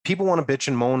People want to bitch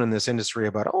and moan in this industry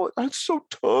about, oh, that's so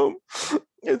dumb.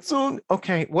 It's so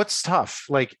okay. What's tough?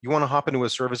 Like, you want to hop into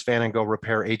a service van and go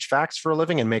repair HVACs for a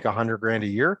living and make 100 grand a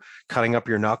year, cutting up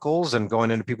your knuckles and going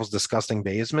into people's disgusting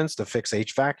basements to fix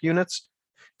HVAC units?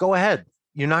 Go ahead.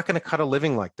 You're not going to cut a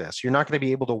living like this. You're not going to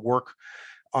be able to work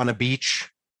on a beach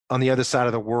on the other side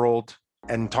of the world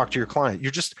and talk to your client.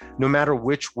 You're just, no matter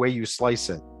which way you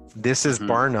slice it, this is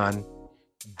bar none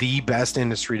the best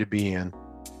industry to be in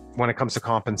when it comes to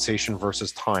compensation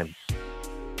versus time.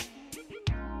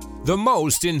 The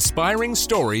most inspiring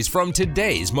stories from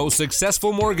today's most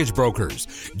successful mortgage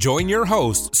brokers. Join your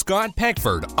host, Scott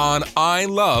Peckford, on I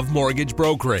Love Mortgage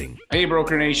Brokering. Hey,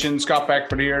 Broker Nation, Scott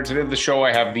Peckford here. Today on the show,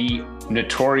 I have the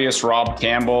notorious Rob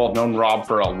Campbell. I've known Rob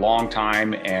for a long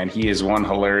time, and he is one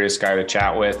hilarious guy to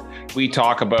chat with. We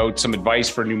talk about some advice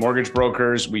for new mortgage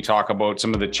brokers. We talk about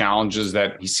some of the challenges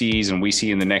that he sees and we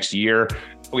see in the next year.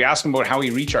 We ask him about how he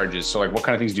recharges. So like, what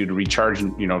kind of things do you do to recharge,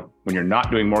 when you're not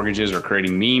doing mortgages or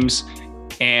creating memes,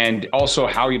 and also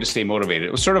how you just stay motivated.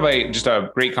 It was sort of just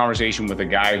a great conversation with a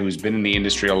guy who's been in the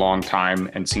industry a long time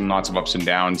and seen lots of ups and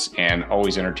downs, and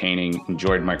always entertaining.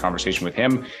 Enjoyed my conversation with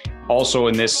him. Also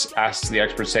in this Ask the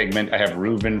Expert segment, I have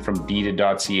Reuven from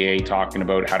Deeded.ca talking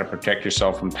about how to protect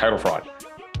yourself from title fraud.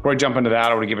 Before I jump into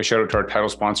that, I want to give a shout out to our title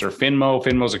sponsor, Finmo.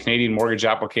 Finmo is a Canadian mortgage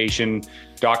application,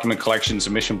 document collection,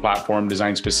 submission platform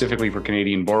designed specifically for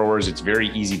Canadian borrowers. It's very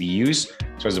easy to use.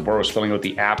 So as the borrower is filling out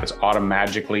the app, it's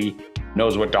automatically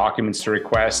knows what documents to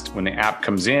request. When the app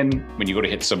comes in, when you go to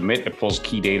hit submit, it pulls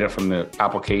key data from the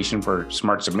application for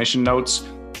smart submission notes.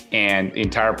 And the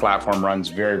entire platform runs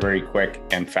very, very quick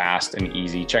and fast and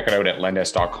easy. Check it out at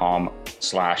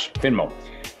lendesk.com/Finmo.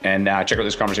 And check out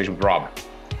this conversation with Rob.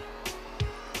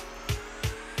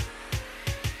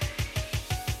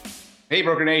 Hey,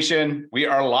 Broker Nation, we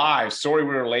are live. Sorry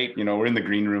we were late. We're in the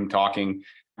green room talking.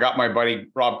 Got my buddy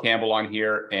Rob Campbell on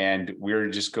here, and we're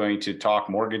just going to talk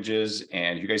mortgages.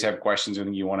 And if you guys have questions,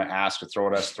 anything you want to ask or throw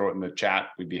at us, throw it in the chat.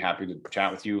 We'd be happy to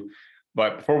chat with you.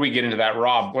 But before we get into that,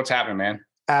 Rob, what's happening, man?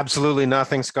 Absolutely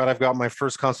nothing, Scott. I've got my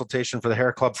first consultation for the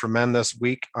Hair Club for Men this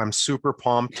week. I'm super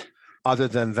pumped. Other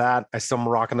than that, I still am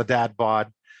rocking the dad bod.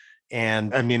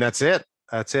 And I mean, that's it.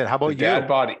 That's it. How about you? Dad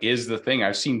bod is the thing.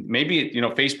 I've seen, maybe,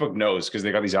 Facebook knows because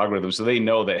they got these algorithms. So they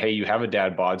know that, hey, you have a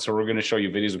dad bod. So we're going to show you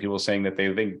videos of people saying that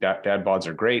they think that dad bods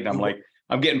are great. And I'm like,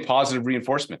 I'm getting positive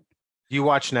reinforcement. You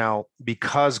watch now,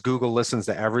 because Google listens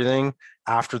to everything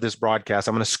after this broadcast.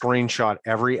 I'm going to screenshot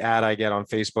every ad I get on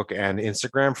Facebook and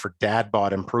Instagram for dad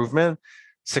bod improvement.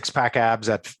 6-pack abs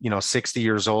at 60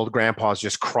 years old. Grandpa's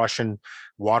just crushing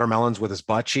watermelons with his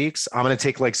butt cheeks. I'm going to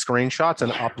take screenshots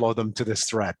and upload them to this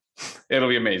thread. It'll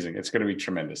be amazing. It's going to be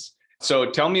tremendous. So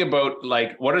tell me about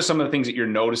what are some of the things that you're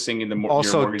noticing in the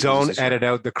also don't edit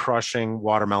out the crushing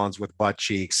watermelons with butt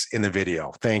cheeks in the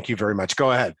video. Thank you very much.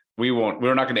 Go ahead. We won't.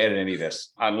 We're not going to edit any of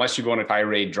this unless you go on a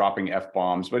tirade dropping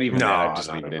F-bombs. But even that, I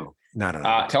just leave it in.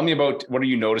 No. Tell me about what are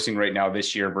you noticing right now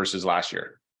this year versus last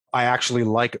year? I actually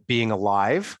like being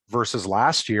alive versus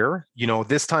last year.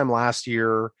 This time last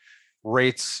year,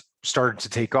 rates started to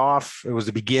take off. It was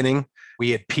the beginning.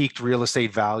 We had peaked real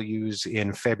estate values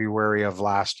in February of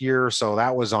last year. So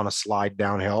that was on a slide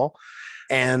downhill.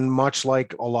 And much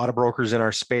like a lot of brokers in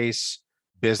our space,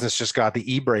 business just got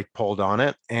the e-brake pulled on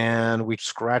it and we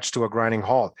scratched to a grinding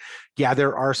halt. Yeah,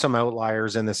 there are some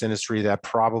outliers in this industry that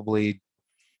probably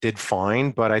did fine,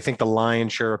 but I think the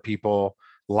lion's share of people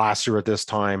last year at this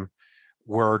time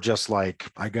were just like,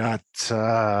 I got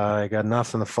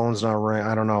nothing. The phone's not ringing.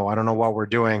 I don't know what we're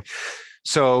doing.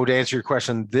 So to answer your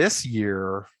question, this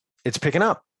year it's picking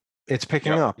up. It's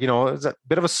picking up. It's a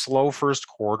bit of a slow first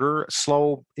quarter,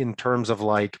 slow in terms of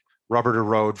rubber to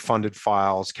road, funded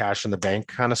files, cash in the bank,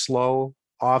 kind of slow.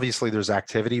 Obviously there's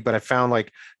activity, but I found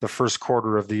the first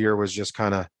quarter of the year was just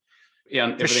kind of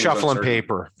just shuffling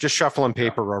paper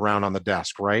around on the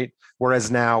desk, right?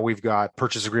 Whereas now we've got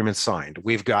purchase agreements signed.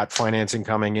 We've got financing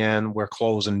coming in. We're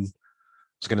closing, I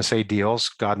was going to say deals.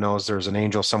 God knows there's an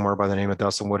angel somewhere by the name of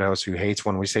Dustin Woodhouse who hates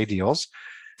when we say deals.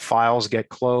 Files get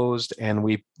closed and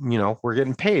we're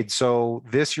getting paid. So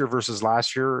this year versus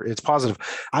last year, it's positive.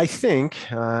 I think,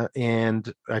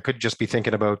 and I could just be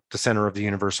thinking about the center of the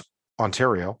universe,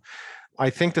 Ontario.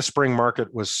 I think the spring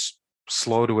market was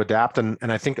slow to adapt. And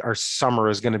I think our summer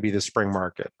is going to be the spring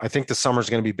market. I think the summer is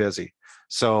going to be busy.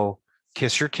 So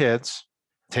kiss your kids,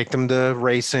 take them to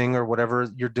racing or whatever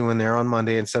you're doing there on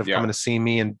Monday instead of coming to see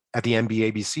me at the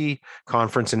NBABC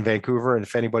conference in Vancouver. And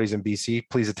if anybody's in BC,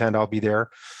 please attend. I'll be there.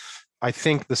 I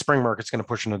think the spring market's going to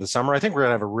push into the summer. I think we're going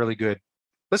to have a really good,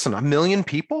 listen, 1 million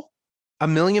people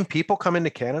come into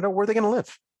Canada. Where are they going to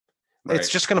live? It's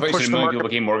just going to push the market. market. People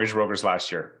became mortgage brokers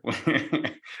last year.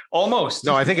 Almost.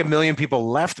 No, I think 1 million people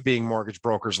left being mortgage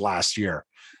brokers last year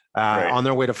on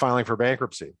their way to filing for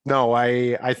bankruptcy. No,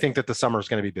 I think that the summer is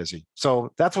going to be busy.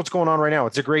 So that's what's going on right now.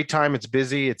 It's a great time. It's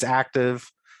busy. It's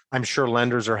active. I'm sure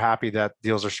lenders are happy that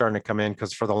deals are starting to come in,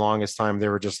 because for the longest time they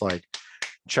were just like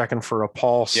checking for a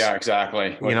pulse. Yeah,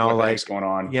 exactly. What the heck's going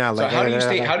on? Yeah. So how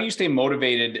do you stay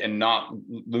motivated and not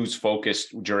lose focus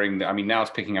during the, I mean, now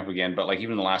it's picking up again, but like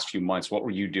even in the last few months, what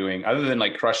were you doing other than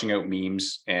like crushing out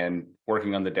memes and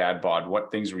working on the dad bod? What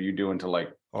things were you doing to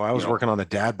like? Oh, I was working on the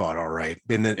dad bod. All right.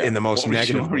 In the most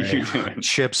negative way.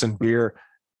 Chips and beer.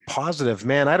 Positive,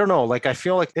 man. I don't know. Like, I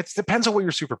feel like it depends on what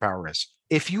your superpower is.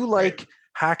 If you like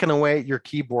hacking away at your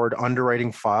keyboard,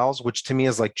 underwriting files, which to me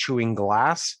is like chewing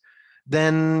glass,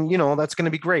 then, that's going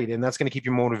to be great. And that's going to keep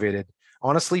you motivated.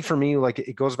 Honestly, for me, like,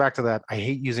 it goes back to that. I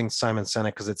hate using Simon Sinek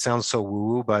because it sounds so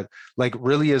woo-woo, but like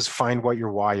really is find what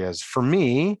your why is. For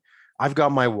me, I've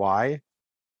got my why.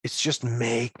 It's just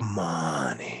make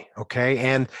money. Okay.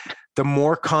 And the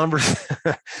more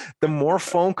the more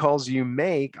phone calls you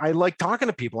make, I like talking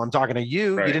to people. I'm talking to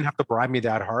you. Right. You didn't have to bribe me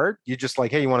that hard. You just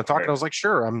like, hey, you want to talk? Right. And I was like,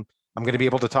 sure, I'm going to be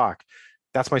able to talk.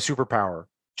 That's my superpower.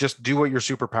 Just do what your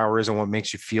superpower is and what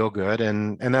makes you feel good.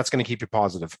 And that's going to keep you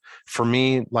positive. For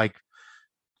me, like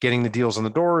getting the deals in the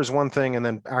door is one thing. And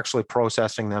then actually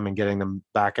processing them and getting them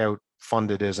back out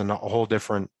funded is a whole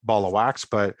different ball of wax.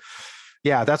 But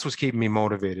yeah, that's what's keeping me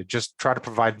motivated. Just try to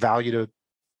provide value to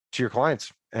your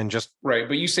clients and just right.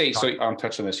 But you say, so I'm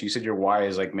touching this. You said your why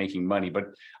is like making money, but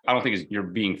I don't think you're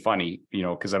being funny,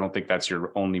 because I don't think that's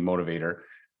your only motivator.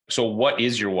 So what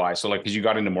is your why? So like, because you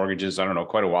got into mortgages, I don't know,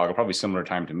 quite a while ago, probably similar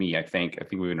time to me. I think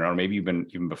we've been around, maybe you've been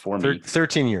even before me.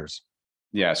 13 years.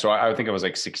 Yeah. So I think it was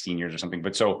like 16 years or something.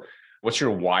 But so what's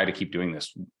your why to keep doing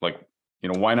this? Like,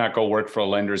 why not go work for a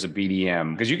lender as a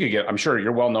BDM? Because you could get, I'm sure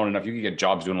you're well known enough, you could get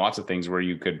jobs doing lots of things where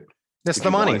you could. It's the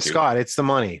money, Scott. It's the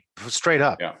money. Straight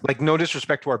up. Yeah. Like, no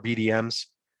disrespect to our BDMs.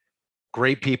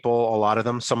 Great people, a lot of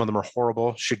them. Some of them are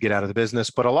horrible, should get out of the business,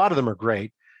 but a lot of them are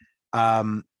great.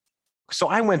 So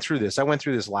I went through this.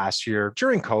 Last year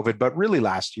during COVID, but really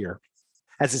last year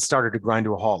as it started to grind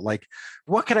to a halt. Like,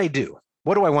 what could I do?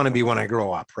 What do I want to be when I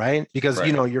grow up? Right? Because,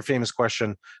 your famous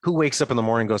question, who wakes up in the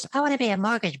morning and goes, I want to be a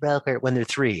mortgage broker when they're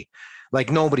 3?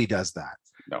 Like, nobody does that.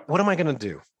 No. What am I going to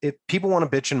do? If people want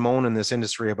to bitch and moan in this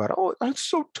industry about, oh, that's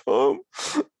so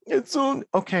tough. It's so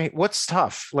okay. What's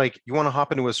tough? Like, you want to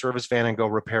hop into a service van and go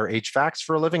repair HVACs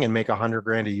for a living and make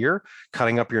 $100,000 a year,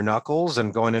 cutting up your knuckles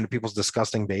and going into people's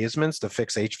disgusting basements to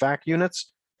fix HVAC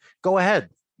units? Go ahead.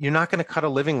 You're not going to cut a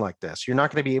living like this. You're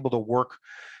not going to be able to work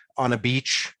on a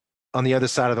beach on the other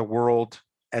side of the world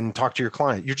and talk to your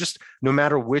client. You're just, no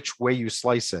matter which way you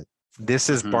slice it, this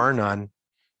is bar none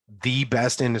the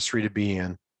best industry to be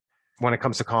in when it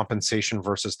comes to compensation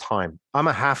versus time. I'm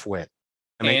a half-wit.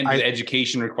 And the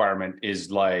education requirement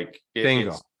is like...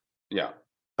 bingo. Yeah.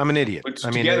 I'm an idiot.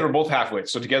 Together we're both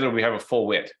half-wits. So together we have a full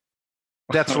wit.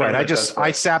 That's right.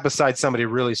 I sat beside somebody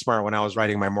really smart when I was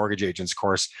writing my mortgage agent's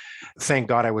course. Thank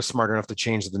God I was smart enough to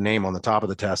change the name on the top of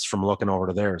the test from looking over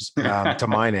to theirs to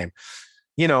my name.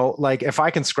 Like, if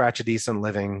I can scratch a decent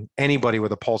living, anybody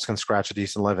with a pulse can scratch a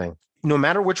decent living, no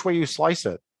matter which way you slice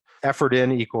it. Effort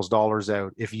in equals dollars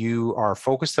out. If you are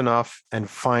focused enough and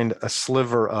find a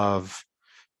sliver of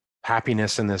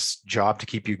happiness in this job to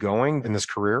keep you going in this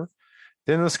career,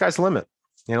 then the sky's the limit.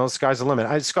 The sky's the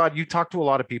limit. Scott, you talk to a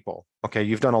lot of people. Okay.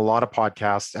 You've done a lot of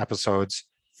podcast episodes.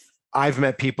 I've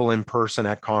met people in person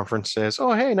at conferences.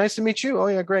 Oh, hey, nice to meet you. Oh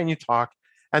yeah, great. And you talk.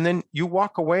 And then you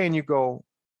walk away and you go,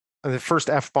 the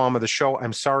first F-bomb of the show,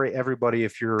 I'm sorry, everybody,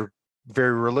 if you're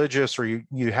very religious or you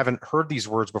haven't heard these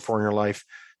words before in your life,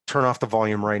 turn off the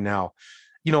volume right now.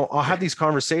 I'll have these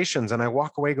conversations and I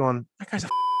walk away going, that guy's a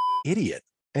idiot.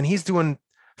 And he's doing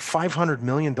 $500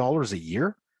 million a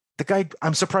year. The guy,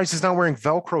 I'm surprised he's not wearing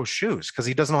Velcro shoes because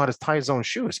he doesn't know how to tie his own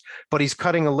shoes, but he's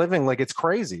cutting a living like it's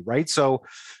crazy, right? So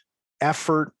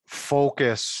effort,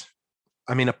 focus,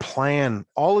 a plan,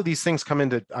 all of these things come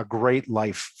into a great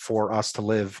life for us to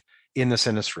live in this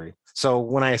industry. So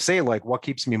when I say like, what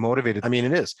keeps me motivated?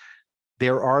 It is.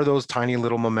 There are those tiny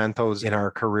little mementos in our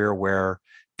career where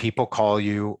people call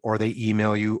you or they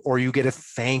email you or you get a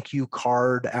thank you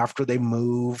card after they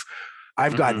move.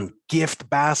 I've gotten gift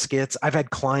baskets. I've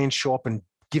had clients show up and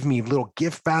give me little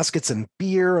gift baskets and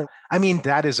beer.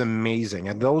 That is amazing.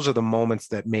 And those are the moments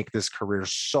that make this career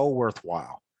so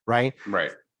worthwhile, right?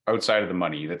 Right. Outside of the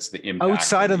money, that's the impact.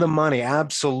 Outside of the money,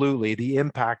 absolutely. The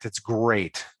impact, it's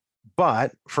great.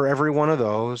 But for every one of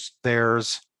those,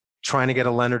 there's trying to get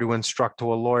a lender to instruct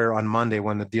to a lawyer on Monday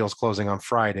when the deal's closing on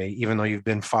Friday, even though you've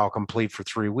been file complete for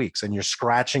 3 weeks, and you're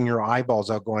scratching your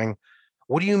eyeballs out going,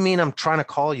 what do you mean I'm trying to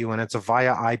call you and it's a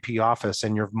via IP office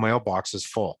and your mailbox is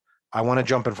full? I want to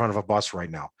jump in front of a bus right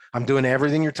now. I'm doing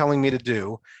everything you're telling me to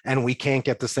do, and we can't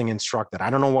get this thing instructed. I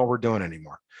don't know what we're doing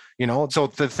anymore. So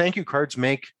the thank you cards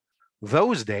make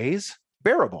those days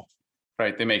bearable.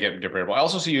 Right. They make it bearable. I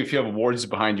also see if you have awards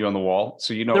behind you on the wall.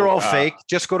 So, they're all fake.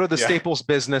 Just go to the Staples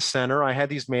Business Center. I had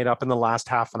these made up in the last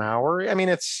half an hour. I mean,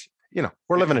 it's,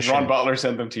 we're living a shame. Ron Butler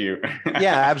sent them to you.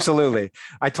 Yeah, absolutely.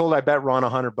 I bet Ron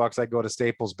 $100 I'd go to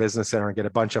Staples Business Center and get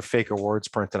a bunch of fake awards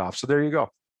printed off. So there you go.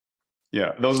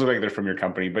 Yeah, those look like they're from your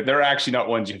company, but they're actually not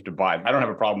ones you have to buy. I don't have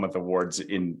a problem with awards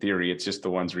in theory. It's just the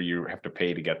ones where you have to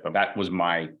pay to get them. That was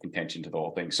my intention to the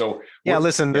whole thing. So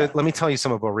listen, let me tell you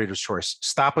something about Reader's Choice.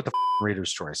 Stop with the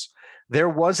Reader's Choice. There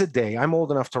was a day, I'm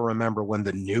old enough to remember, when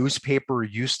the newspaper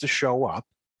used to show up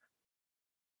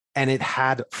and it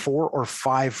had 4 or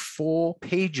 5 full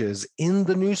pages in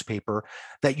the newspaper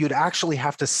that you'd actually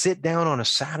have to sit down on a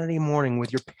Saturday morning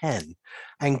with your pen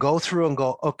and go through and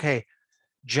go, okay,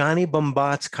 Johnny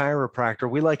Bombat's chiropractor.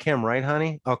 We like him, right,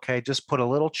 honey? Okay, just put a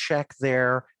little check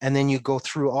there. And then you go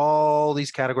through all these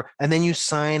categories and then you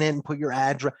sign it and put your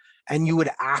address, and you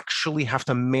would actually have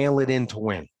to mail it in to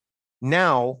win.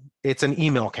 Now it's an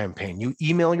email campaign. You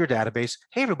email your database.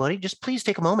 Hey, everybody, just please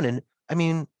take a moment. And I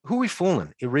mean, who are we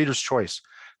fooling? A Reader's Choice.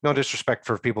 No disrespect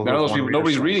for people.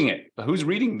 Nobody's reading it. But who's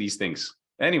reading these things?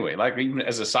 Anyway, like, even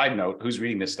as a side note, who's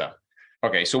reading this stuff?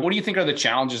 Okay, so what do you think are the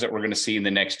challenges that we're going to see in the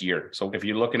next year? So if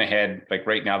you're looking ahead, like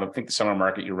right now, I think the summer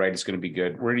market, you're right, is going to be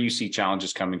good. Where do you see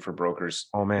challenges coming for brokers?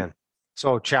 Oh, man.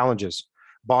 So challenges.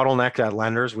 Bottleneck at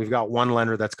lenders. We've got one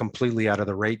lender that's completely out of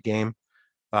the rate game.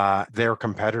 Their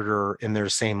competitor in their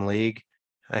same league.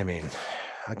 I mean,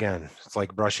 again, it's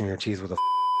like brushing your teeth with a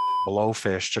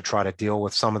blowfish to try to deal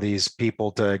with some of these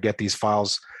people to get these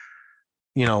files,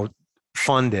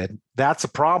 funded. That's a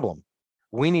problem.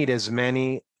 We need as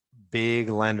many big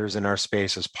lenders in our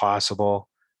space as possible.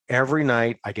 Every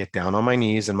night I get down on my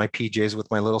knees in my PJs with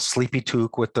my little sleepy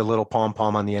toque with the little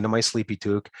pom-pom on the end of my sleepy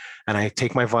toque. And I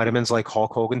take my vitamins like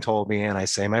Hulk Hogan told me, and I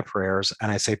say my prayers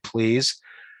and I say, please,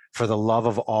 for the love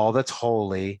of all that's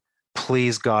holy,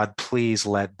 please, God, please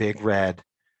let Big Red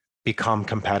become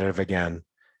competitive again.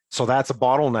 So that's a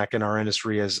bottleneck in our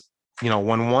industry is,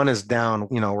 when one is down,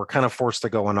 we're kind of forced to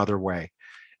go another way.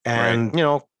 And,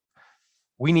 right.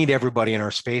 We need everybody in our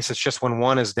space. It's just when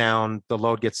one is down, the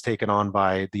load gets taken on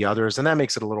by the others, and that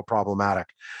makes it a little problematic.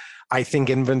 I think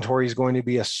inventory is going to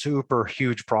be a super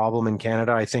huge problem in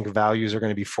Canada. I think values are going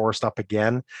to be forced up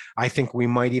again. I think we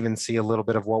might even see a little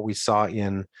bit of what we saw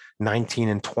in 19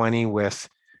 and 20 with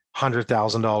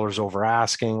 $100,000 over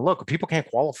asking. Look, people can't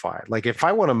qualify. Like, if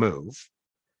I want to move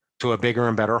to a bigger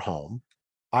and better home,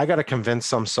 I got to convince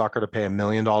some sucker to pay $1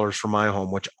 million for my home,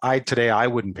 which I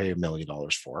wouldn't pay $1 million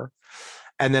for.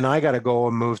 And then I got to go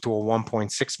and move to a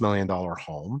 $1.6 million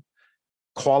home,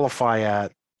 qualify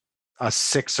at a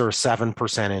 6 or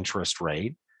 7% interest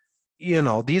rate.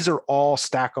 These are all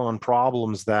stack on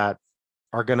problems that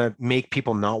are going to make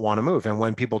people not want to move. And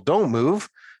when people don't move,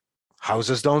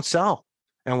 houses don't sell.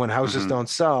 And when houses don't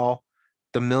sell,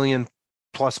 the 1 million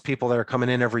plus people that are coming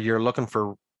in every year looking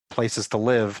for places to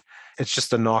live, it's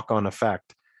just a knock-on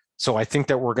effect. So I think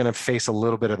that we're going to face a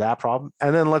little bit of that problem.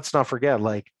 And then let's not forget,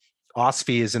 like,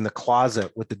 OSFI is in the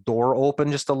closet with the door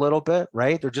open just a little bit,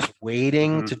 right? They're just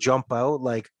waiting to jump out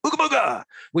like, booga booga,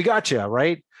 we got you,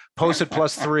 right? Posted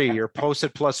 +3 or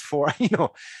posted +4,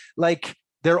 like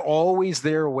they're always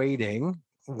there waiting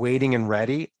and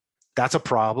ready. That's a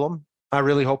problem. I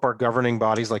really hope our governing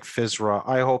bodies like FSRA,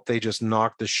 I hope they just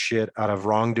knock the shit out of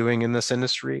wrongdoing in this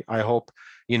industry. I hope,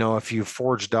 if you've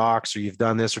forged docs or you've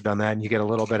done this or done that and you get a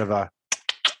little bit of a,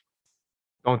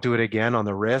 don't do it again on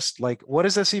the wrist. Like, what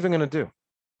is this even going to do?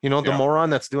 The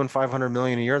moron that's doing $500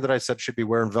 million a year that I said should be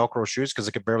wearing Velcro shoes because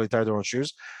they could barely tie their own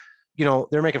shoes.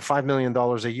 They're making $5 million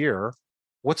a year.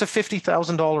 What's a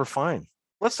 $50,000 fine?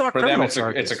 Let's talk for them.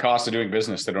 It's a cost of doing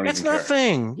business. They don't. It's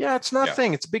nothing. Yeah, it's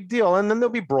nothing. Yeah. It's a big deal. And then they'll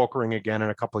be brokering again in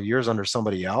a couple of years under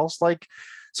somebody else. Like,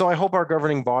 so I hope our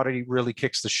governing body really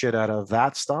kicks the shit out of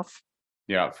that stuff.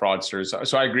 Yeah, fraudsters.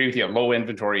 So I agree with you. Low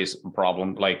inventory is a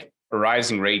problem. Like,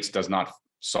 rising rates does not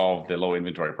solve the low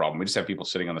inventory problem. We just have people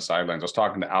sitting on the sidelines. I was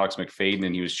talking to Alex McFadden,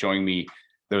 and he was showing me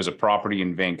there was a property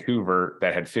in Vancouver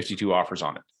that had 52 offers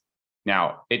on it.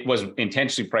 Now, it was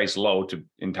intentionally priced low to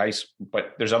entice,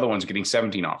 but there's other ones getting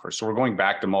 17 offers. So we're going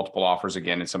back to multiple offers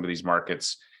again in some of these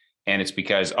markets. And it's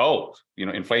because,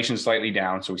 inflation is slightly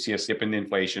down. So we see a dip in the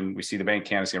inflation. We see the Bank of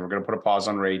Canada saying we're going to put a pause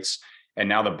on rates. And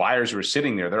now the buyers who are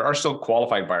sitting there are still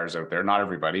qualified buyers out there, not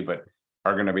everybody, but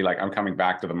are going to be like, I'm coming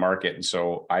back to the market. And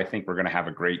so I think we're going to have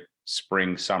a great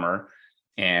spring, summer,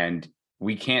 and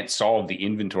we can't solve the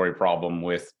inventory problem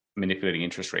with manipulating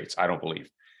interest rates, I don't believe,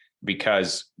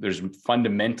 because there's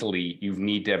fundamentally, you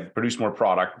need to produce more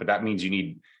product, but that means you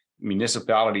need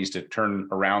municipalities to turn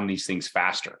around these things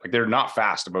faster. Like, they're not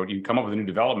fast about, you come up with a new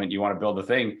development, you want to build a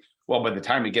thing. Well, by the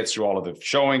time it gets through all of the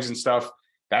showings and stuff,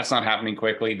 that's not happening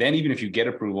quickly. Then even if you get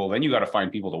approval, then you got to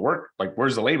find people to work. Like,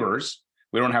 where's the laborers?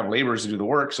 We don't have laborers to do the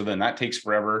work. So then that takes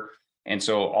forever. And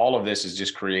so all of this is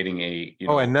just creating a,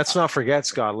 and let's not forget,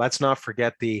 Scott, let's not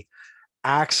forget the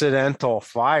accidental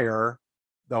fire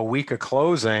the week of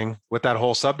closing with that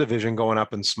whole subdivision going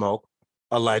up in smoke,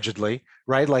 allegedly,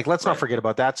 right? Like, let's not forget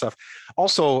about that stuff.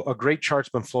 Also, a great chart's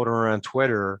been floating around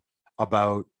Twitter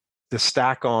about the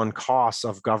stack on costs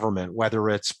of government, whether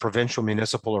it's provincial,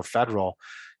 municipal, or federal.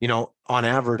 On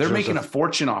average, they're making a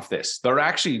fortune off this. They're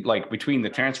actually, like, between the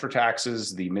transfer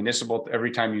taxes, the municipal, every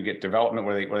time you get development,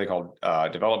 what they call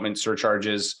development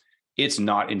surcharges, it's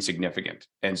not insignificant.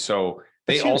 And so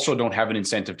they also don't have an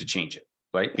incentive to change it,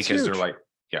 right? Because they're like,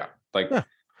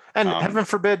 And heaven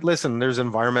forbid, listen, there's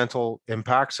environmental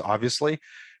impacts. Obviously,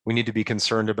 we need to be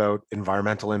concerned about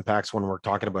environmental impacts when we're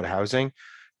talking about housing,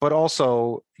 but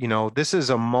also, this is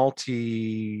a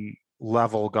multi-level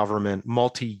government,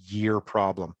 multi-year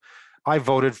problem. I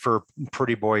voted for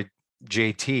Pretty Boy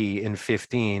JT in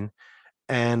 2015,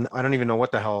 and I don't even know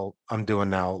what the hell I'm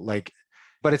doing now.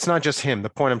 But it's not just him. The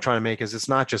point I'm trying to make is it's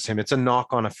not just him. It's a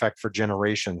knock-on effect for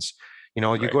generations.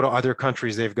 You go to other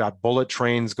countries, they've got bullet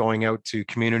trains going out to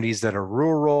communities that are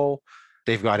rural.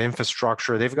 They've got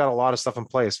infrastructure. They've got a lot of stuff in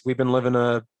place. We've been living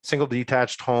a single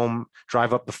detached home,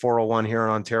 drive up the 401 here in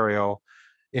Ontario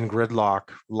in gridlock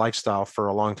lifestyle for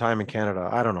a long time in Canada.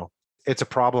 I don't know. It's a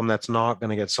problem that's not going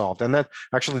to get solved. And that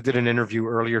actually did an interview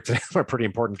earlier today with a pretty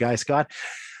important guy, Scott.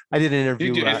 I did an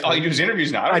interview. All you do is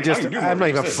interviews now. I'm not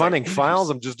even funding files.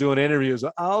 I'm just doing interviews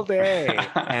all day.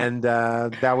 And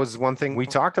that was one thing we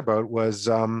talked about was,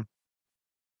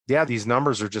 these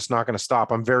numbers are just not going to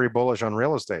stop. I'm very bullish on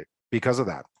real estate because of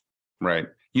that. Right.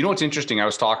 You know what's interesting? I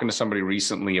was talking to somebody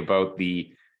recently about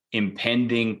the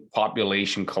impending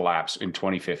population collapse in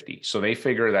 2050. So they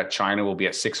figure that China will be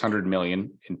at 600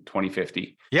 million in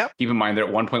 2050. Yep. Keep in mind they're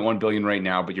at 1.1 billion right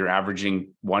now, but you're averaging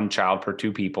one child per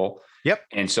two people. Yep.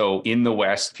 And so in the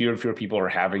West, fewer and fewer people are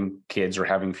having kids or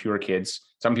having fewer kids.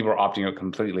 Some people are opting out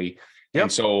completely. Yep.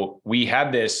 And so we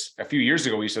had this a few years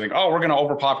ago. We used to think, we're going to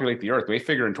overpopulate the earth. We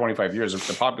figure in 25 years,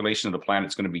 the population of the planet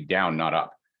is going to be down, not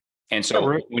up. And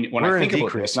so when I think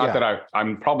about this, not that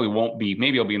I'm probably won't be,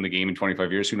 maybe I'll be in the game in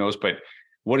 25 years, who knows, but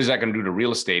what is that going to do to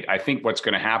real estate? I think what's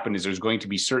going to happen is there's going to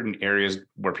be certain areas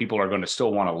where people are going to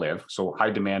still want to live. So high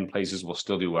demand places will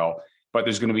still do well. But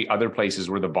there's going to be other places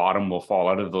where the bottom will fall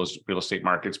out of those real estate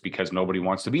markets because nobody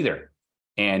wants to be there.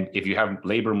 And if you have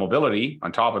labor mobility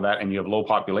on top of that and you have low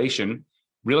population,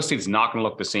 real estate is not going to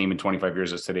look the same in 25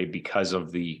 years as today because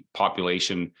of the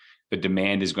population. The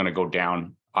demand is going to go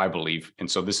down, I believe. And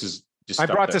so this is just. I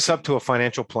brought this up to a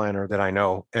financial planner that I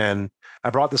know, and I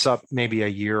brought this up maybe a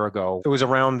year ago. It was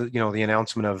around, the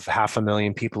announcement of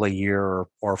 500,000 people a year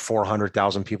or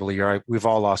 400,000 people a year. We've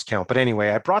all lost count. But anyway,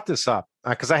 I brought this up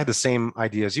because I had the same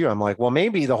idea as you. I'm like, well,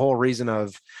 maybe the whole reason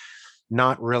of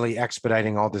not really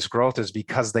expediting all this growth is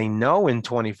because they know in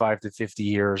 25 to 50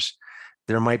 years,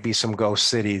 there might be some ghost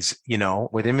cities,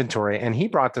 with inventory. And he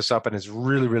brought this up and is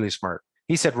really, really smart.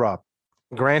 He said, Rob,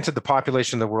 granted, the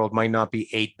population of the world might not be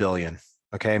 8 billion.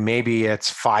 Okay. Maybe it's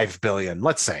 5 billion.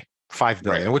 Let's say 5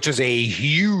 billion, right, which is a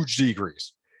huge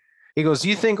decrease. He goes, do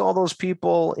you think all those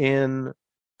people in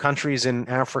countries in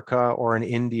Africa or in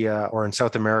India or in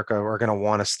South America are going to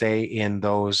want to stay in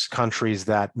those countries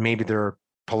that maybe their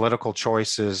political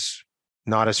choice is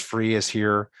not as free as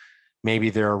here?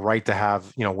 Maybe their right to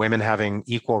have, women having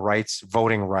equal rights,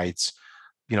 voting rights,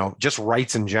 just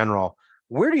rights in general.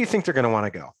 Where do you think they're going to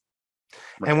want to go?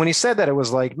 Right. And when he said that, it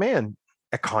was like, man,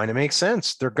 it kind of makes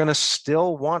sense. They're going to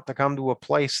still want to come to a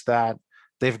place that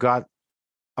they've got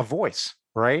a voice,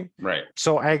 right? Right.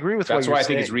 So I agree with that's what you're why I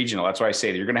saying. think it's regional. That's why I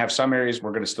say that you're going to have some areas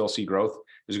we're going to still see growth.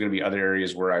 There's going to be other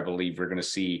areas where I believe we're going to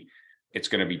see it's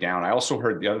going to be down. I also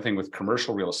heard the other thing with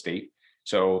commercial real estate.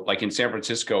 So like in San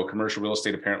Francisco, commercial real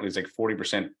estate apparently is like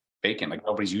 40% vacant. Like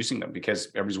nobody's using them because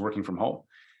everybody's working from home.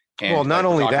 And well, not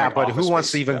only that, but who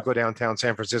wants to even go downtown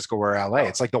San Francisco or LA?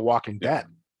 It's like The Walking Dead.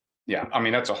 Yeah. I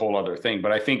mean, that's a whole other thing.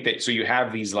 But I think that, so you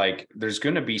have these, there's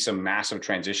going to be some massive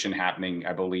transition happening,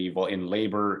 I believe, in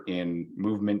labor, in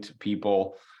movement,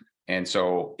 people. And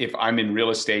so if I'm in real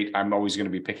estate, I'm always going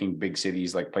to be picking big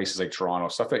cities, like places like Toronto,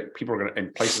 stuff that people are going to,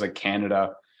 and places like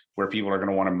Canada, where people are going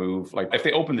to want to move. Like if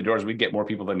they open the doors, we'd get more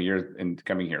people than a year in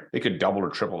coming here. They could double or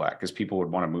triple that because people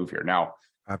would want to move here. Now,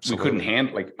 Absolutely. we couldn't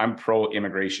handle, like I'm pro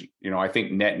immigration. I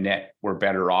think net, we're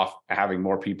better off having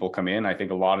more people come in. I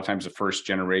think a lot of times the first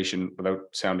generation, without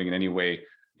sounding in any way,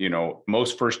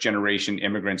 most first generation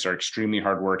immigrants are extremely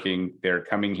hardworking. They're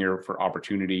coming here for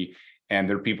opportunity. And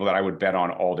they're people that I would bet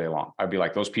on all day long. I'd be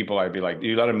like, those people,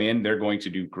 you let them in, they're going to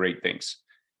do great things.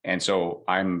 And so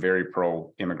I'm very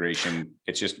pro immigration.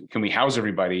 It's just, can we house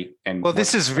everybody? And well,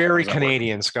 this is very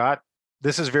Canadian, Scott.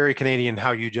 This is very Canadian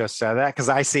how you just said that, because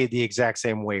I say it the exact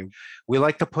same way. We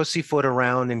like to pussyfoot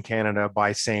around in Canada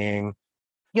by saying,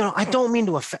 I don't mean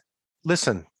to offend.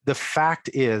 Listen, the fact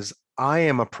is, I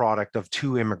am a product of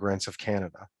two immigrants of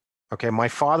Canada. Okay. My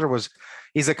father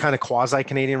he's a kind of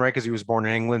quasi-Canadian, right? Because he was born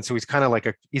in England. So he's kind of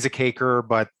like he's a caker,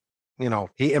 but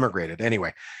he immigrated.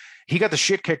 Anyway, he got the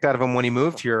shit kicked out of him when he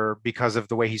moved here because of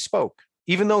the way he spoke.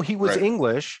 Even though he was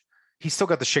English, he still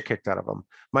got the shit kicked out of him.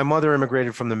 My mother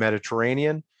immigrated from the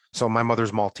Mediterranean. So my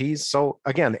mother's Maltese. So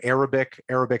again, Arabic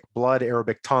blood,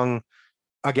 Arabic tongue,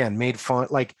 again, made fun.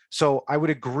 So I would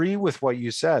agree with what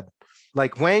you said.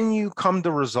 Like when you come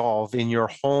to resolve in your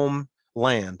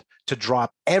homeland to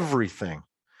drop everything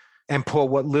and put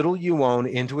what little you own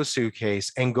into a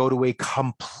suitcase and go to a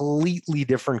completely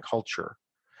different culture.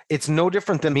 It's no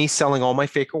different than me selling all my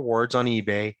fake awards on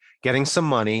eBay, getting some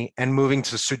money and moving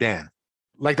to Sudan.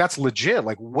 Like that's legit.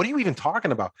 Like, what are you even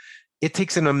talking about? It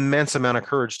takes an immense amount of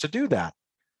courage to do that.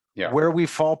 Yeah. Where we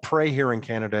fall prey here in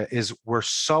Canada is we're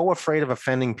so afraid of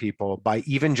offending people by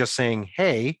even just saying,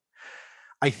 hey,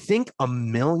 I think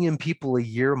 1 million people a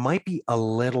year might be a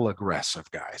little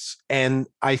aggressive, guys. And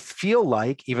I feel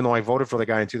like, even though I voted for the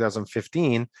guy in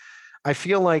 2015, I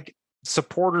feel like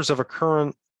supporters of a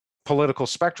current political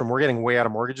spectrum, we're getting way out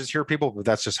of mortgages here, people, but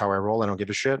that's just how I roll. I don't give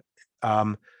a shit.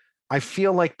 I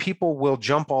feel like people will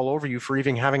jump all over you for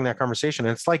even having that conversation.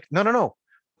 And it's like, no.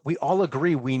 We all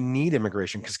agree we need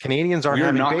immigration because Canadians aren't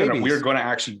having babies. We're going to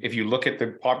actually, if you look at the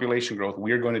population growth,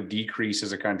 we're going to decrease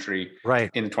as a country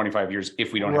in the 25 years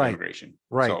if we don't have immigration.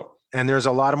 Right. So, and there's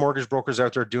a lot of mortgage brokers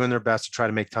out there doing their best to try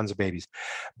to make tons of babies,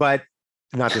 but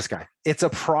not this guy. It's a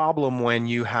problem when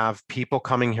you have people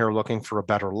coming here looking for a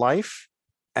better life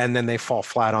and then they fall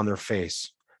flat on their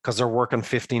face because they're working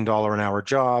 $15 an hour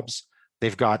jobs.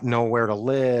 They've got nowhere to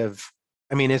live.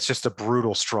 I mean, it's just a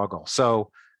brutal struggle.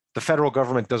 So the federal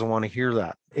government doesn't want to hear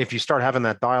that. If you start having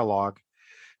that dialogue,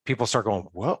 people start going,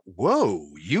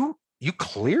 whoa, you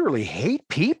clearly hate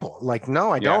people. Like,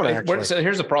 no, I don't actually. So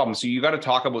here's the problem. So you got to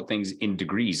talk about things in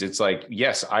degrees. It's like,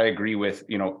 yes, I agree with,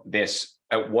 this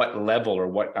at what level or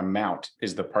what amount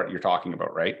is the part you're talking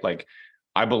about, right? Like,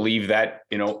 I believe that,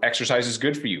 exercise is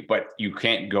good for you, but you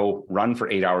can't go run for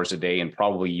 8 hours a day and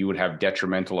probably you would have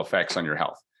detrimental effects on your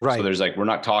health. Right. So there's we're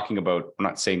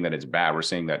not saying that it's bad. We're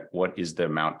saying that what is the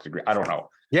amount degree? I don't know.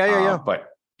 Yeah. But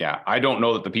yeah, I don't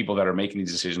know that the people that are making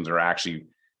these decisions are actually,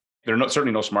 they're not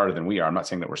certainly no smarter than we are. I'm not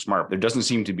saying that we're smart. There doesn't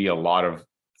seem to be a lot of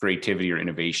creativity or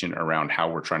innovation around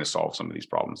how we're trying to solve some of these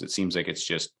problems. It seems like it's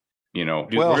just, we're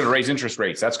going to raise interest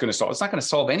rates. That's going to solve. It's not going to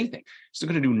solve anything. It's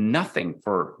going to do nothing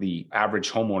for the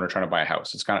average homeowner trying to buy a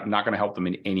house. It's not going to help them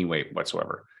in any way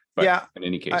whatsoever. But yeah, in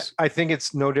any case, I think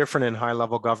it's no different in high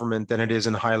level government than it is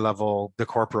in high level, the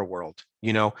corporate world.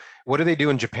 What do they do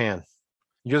in Japan?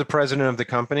 You're the president of the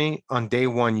company. On day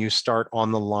one, you start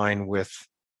on the line with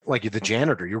like you're the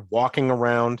janitor. You're walking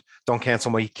around, don't cancel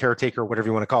my caretaker, whatever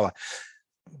you want to call it.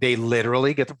 They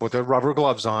literally get to put their rubber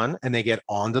gloves on and they get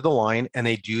onto the line and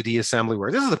they do the assembly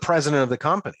work. This is the president of the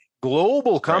company,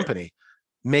 global company,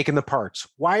 making the parts.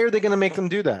 Why are they going to make them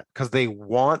do that? Because they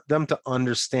want them to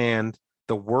understand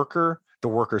the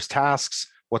worker's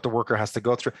tasks, what the worker has to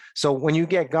go through. So when you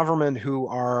get government who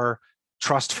are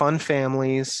trust fund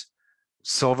families,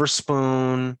 silver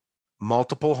spoon,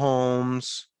 multiple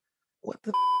homes, what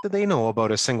the do they know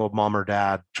about a single mom or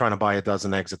dad trying to buy a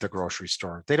dozen eggs at the grocery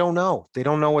store? They don't know. They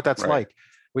don't know what that's like.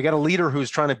 We got a leader who's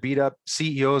trying to beat up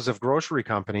CEOs of grocery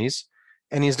companies,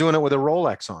 and he's doing it with a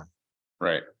Rolex on.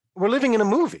 Right. We're living in a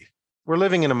movie.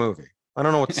 I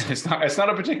don't know what's it's not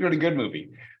a particularly good movie.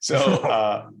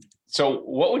 So so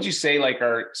what would you say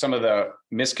are some of the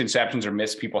misconceptions or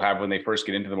myths people have when they first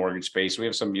get into the mortgage space? We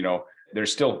have some,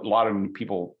 there's still a lot of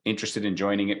people interested in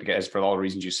joining it because for all the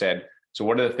reasons you said. So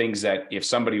what are the things that if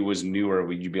somebody was newer,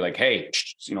 would you be like, hey,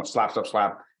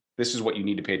 slap, this is what you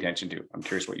need to pay attention to? I'm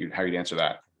curious how you'd answer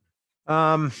that.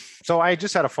 So I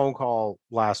just had a phone call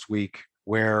last week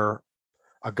where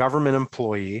a government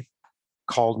employee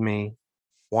called me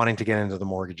wanting to get into the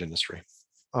mortgage industry.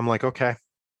 I'm like, okay,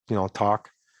 talk.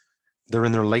 They're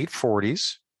in their late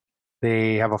 40s.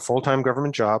 They have a full-time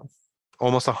government job,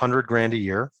 almost $100,000 a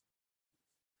year.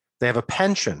 They have a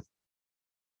pension.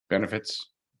 Benefits.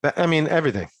 I mean,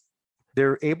 everything.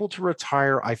 They're able to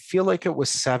retire. I feel like it was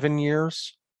 7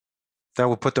 years. That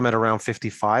would put them at around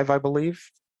 55, I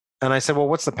believe. And I said, well,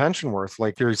 what's the pension worth?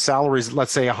 Like your salary's,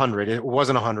 let's say 100. It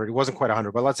wasn't 100. It wasn't quite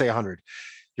 100, but let's say 100.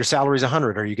 Your salary's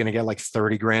 100. Are you going to get like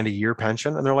 30 grand a year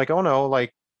pension? And they're like, oh no,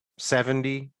 like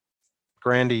 70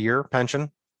 grand a year pension.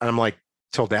 And I'm like,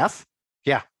 till death?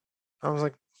 Yeah. I was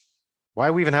like, why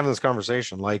are we even having this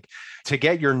conversation? Like, to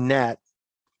get your net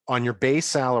on your base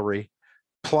salary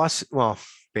plus, well,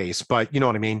 base, but you know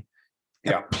what I mean?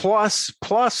 Yeah.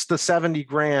 Plus the 70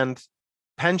 grand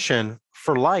pension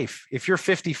for life. If you're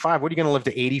 55, what are you going to live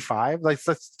to 85? Like,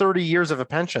 that's 30 years of a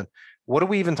pension. What are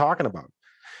we even talking about?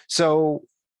 So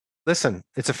listen,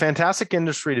 it's a fantastic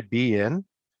industry to be in.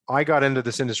 I got into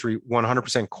this industry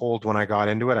 100% cold when I got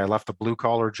into it. I left a blue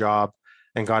collar job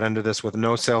and got into this with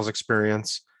no sales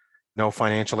experience, no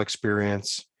financial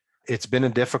experience. It's been a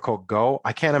difficult go.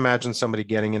 I can't imagine somebody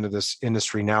getting into this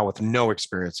industry now with no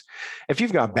experience. If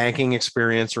you've got banking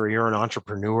experience or you're an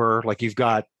entrepreneur, like you've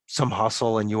got some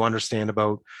hustle and you understand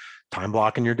about time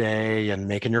blocking your day and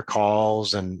making your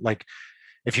calls, and like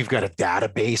if you've got a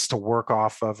database to work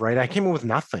off of, right? I came in with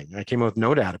nothing. I came in with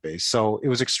no database. So it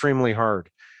was extremely hard.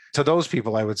 To those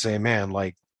people, I would say, man,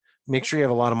 like make sure you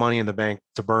have a lot of money in the bank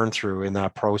to burn through in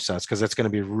that process, because it's going to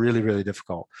be really, really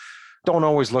difficult. Don't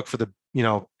always look for the,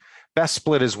 best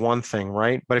split is one thing,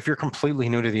 right? But if you're completely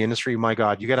new to the industry, my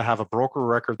God, you got to have a broker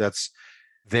record that's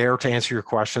there to answer your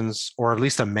questions, or at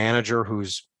least a manager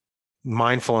who's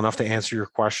mindful enough to answer your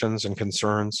questions and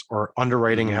concerns, or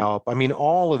underwriting help. I mean,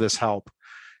 all of this help.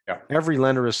 Yeah. Every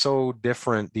lender is so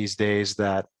different these days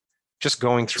that just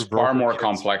going through far more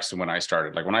complex than when I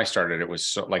started. Like when I started, it was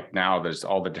so, like, now there's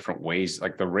all the different ways,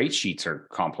 like the rate sheets are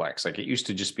complex. Like it used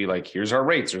to just be like, here's our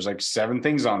rates. There's like 7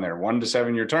 things on there, 1 to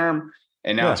 7 year term.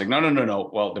 And now it's like,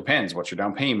 no. Well, it depends. What's your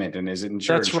down payment? And is it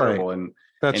insured? That's right.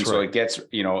 And so it gets,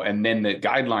 and then the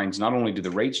guidelines, not only do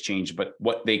the rates change, but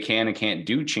what they can and can't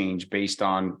do change based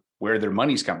on where their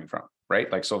money's coming from,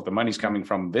 right? Like, so if the money's coming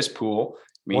from this pool,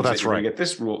 means that you're going to get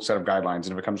this rule set of guidelines.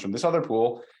 And if it comes from this other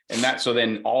pool, and that, so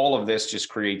then all of this just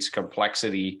creates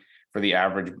complexity for the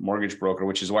average mortgage broker,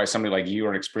 which is why somebody like you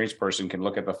or an experienced person can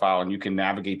look at the file and you can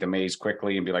navigate the maze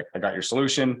quickly and be like, I got your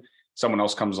solution. Someone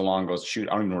else comes along and goes, shoot,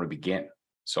 I don't even know where to begin.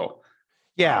 So,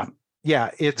 yeah,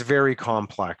 it's very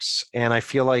complex. And I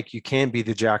feel like you can't be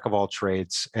the jack of all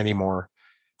trades anymore.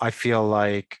 I feel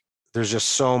like there's just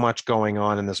so much going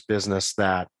on in this business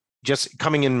that just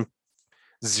coming in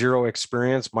zero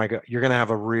experience, my God, you're going to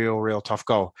have a real tough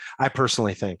go. I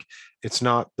personally think it's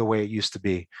not the way it used to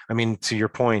be. I mean, to your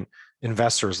point,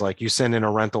 investors, like you send in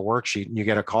a rental worksheet and you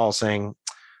get a call saying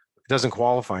it doesn't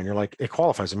qualify. And you're like, it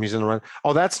qualifies. I'm using the rent.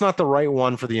 Oh, that's not the right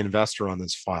one for the investor on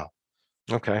this file.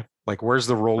 Okay. Like, where's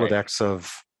the Rolodex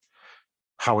of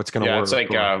how it's going to work? It's like,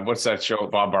 what's that show?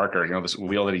 Bob Barker, this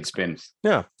wheel that he'd spin.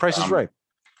 Yeah. Price is Right.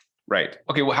 Right.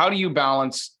 Okay. Well, how do you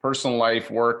balance personal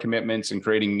life, work commitments, and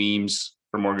creating memes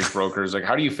for mortgage brokers? Like,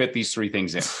 how do you fit these 3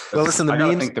 things in? Well, listen,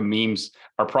 I think the memes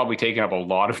are probably taking up a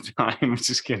lot of time.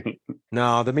 Just kidding.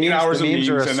 No, the memes are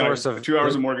a source of 2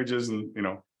 hours of mortgages, and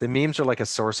the memes are like a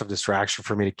source of distraction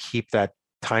for me to keep that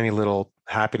tiny little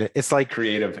happiness. It's like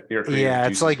creative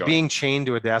it's like being chained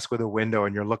to a desk with a window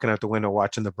and you're looking out the window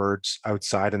watching the birds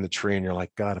outside in the tree and you're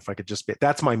like, God, if I could just be.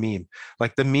 That's my meme.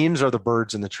 Like the memes are the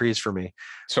birds in the trees for me.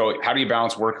 So how do you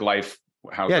balance work life?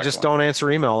 Just don't answer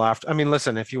email after. I mean,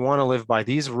 listen, if you want to live by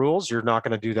these rules, you're not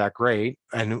going to do that great.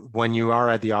 And when you are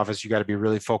at the office, you got to be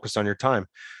really focused on your time.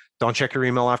 Don't check your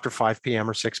email after 5 p.m.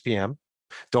 or 6 p.m.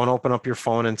 Don't open up your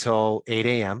phone until 8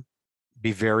 a.m.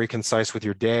 Be very concise with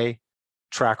your day.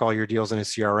 Track all your deals in a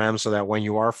CRM so that when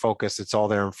you are focused, it's all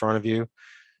there in front of you.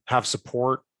 Have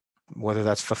support, whether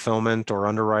that's fulfillment or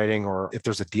underwriting, or if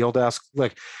there's a deal desk.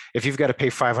 Like if you've got to pay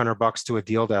 $500 to a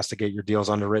deal desk to get your deals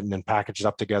underwritten and packaged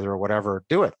up together or whatever,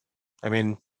 do it. I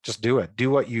mean, just do it. Do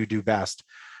what you do best.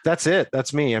 That's it.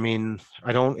 That's me. I mean,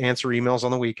 I don't answer emails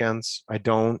on the weekends. I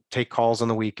don't take calls on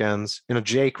the weekends.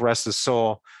 Jake, rest his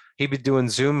soul, he'd be doing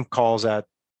Zoom calls at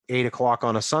 8:00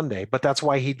 on a Sunday, but that's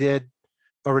why he did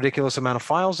a ridiculous amount of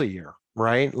files a year,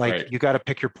 right? Like you got to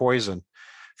pick your poison.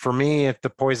 For me, if the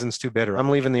poison's too bitter,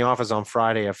 I'm leaving the office on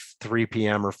Friday at 3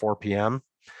 p.m. or 4 p.m.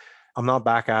 I'm not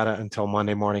back at it until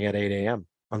Monday morning at 8 a.m.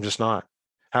 I'm just not.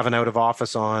 Have an out of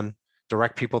office on,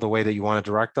 direct people the way that you want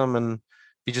to direct them, and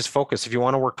be just focused. If you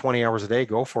want to work 20 hours a day,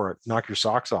 go for it. Knock your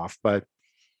socks off. But,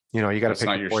 you got to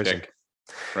pick your poison. Stick.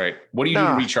 Right. What do you do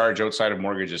to recharge outside of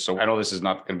mortgages? So I know this is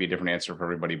not going to be a different answer for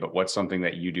everybody, but what's something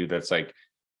that you do that's like,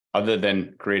 other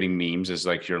than creating memes, is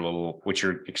like your little, which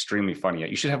you're extremely funny at?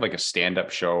 You should have like a stand-up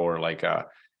show or like a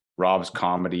Rob's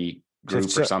comedy group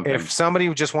or something. If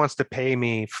somebody just wants to pay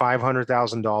me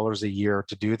 $500,000 a year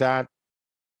to do that,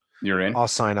 you're in. I'll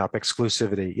sign up.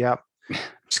 Exclusivity. Yep.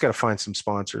 Just got to find some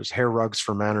sponsors. Hair rugs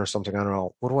for men or something. I don't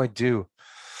know. What do I do?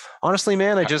 Honestly,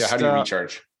 man, how do you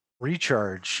recharge?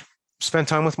 Recharge. Spend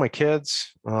time with my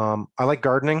kids. I like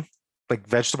gardening, like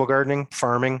vegetable gardening,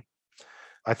 farming.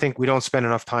 I think we don't spend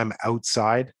enough time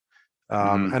outside.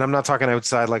 And I'm not talking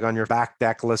outside like on your back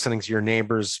deck listening to your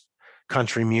neighbor's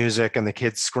country music and the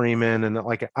kids screaming. And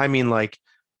I mean, like,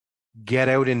 get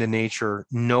out into nature,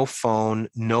 no phone,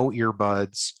 no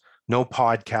earbuds, no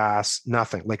podcasts,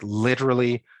 nothing. Like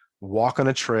literally walk on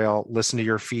a trail, listen to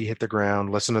your feet hit the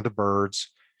ground, listen to the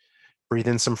birds, breathe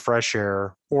in some fresh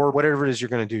air, or whatever it is you're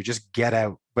going to do. Just get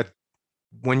out. But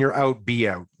when you're out, be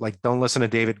out. Like, don't listen to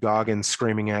David Goggins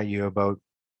screaming at you about,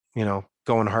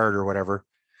 going hard or whatever.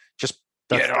 Just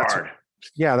get hard.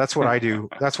 That's what I do.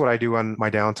 That's what I do on my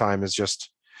downtime, is just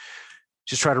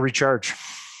try to recharge.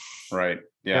 Right.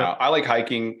 Yeah. I like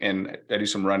hiking and I do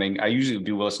some running. I usually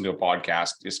do listen to a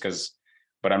podcast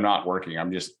but I'm not working.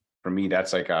 For me,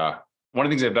 that's like one of the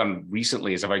things I've done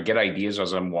recently is if I get ideas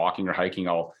as I'm walking or hiking,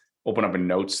 I'll open up a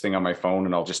notes thing on my phone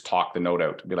and I'll just talk the note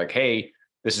out to be like, hey,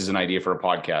 this is an idea for a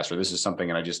podcast, or this is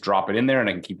something, and I just drop it in there and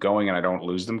I can keep going and I don't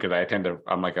lose them, because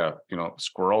I'm like a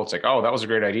squirrel. It's like, oh, that was a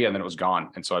great idea, and then it was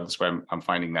gone. And so that's why I'm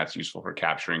finding that's useful for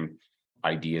capturing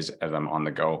ideas as I'm on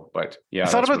the go. But yeah, I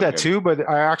thought about that too, but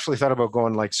I actually thought about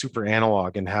going like super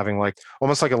analog and having like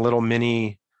almost like a little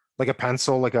mini, like a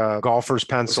pencil, like a golfer's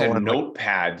pencil, and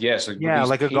notepad. Yes.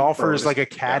 Like a golfer's, like a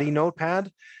caddy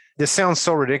notepad. This sounds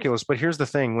so ridiculous, but here's the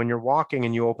thing: when you're walking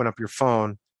and you open up your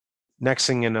phone, next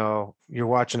thing you know, you're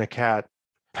watching a cat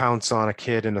pounce on a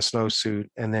kid in a snowsuit.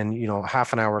 And then,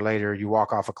 half an hour later, you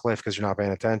walk off a cliff because you're not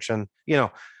paying attention,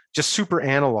 just super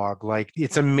analog. Like,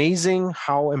 it's amazing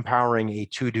how empowering a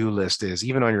to-do list is,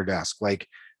 even on your desk. Like,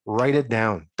 write it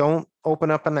down. Don't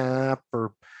open up an app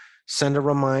or send a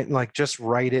reminder, like just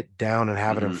write it down and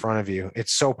have it in front of you.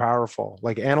 It's so powerful.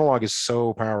 Like, analog is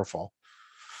so powerful.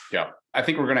 Yeah. I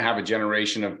think we're going to have a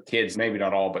generation of kids, maybe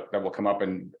not all, but that will come up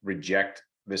and reject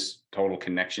this total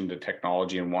connection to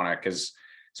technology and because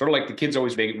sort of like the kids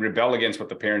always, they rebel against what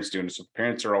the parents do. And so the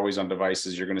parents are always on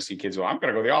devices. You're going to see kids, I'm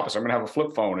going to go the opposite. I'm going to have a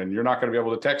flip phone and you're not going to be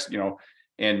able to text,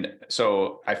 And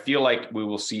so I feel like we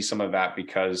will see some of that,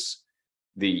 because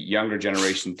the younger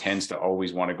generation tends to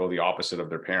always want to go the opposite of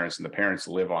their parents, and the parents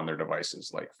live on their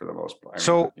devices, like, for the most part.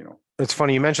 It's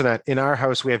funny you mentioned that. In our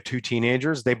house, we have 2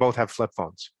 teenagers. They both have flip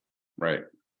phones. Right.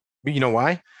 But you know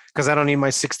why? Because I don't need my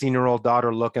 16-year-old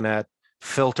daughter looking at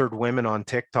filtered women on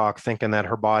TikTok thinking that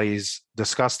her body's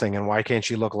disgusting, and why can't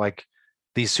she look like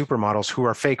these supermodels, who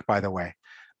are fake, by the way.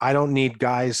 I don't need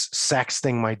guys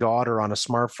sexting my daughter on a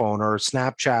smartphone or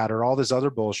Snapchat or all this other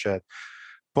bullshit.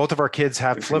 Both of our kids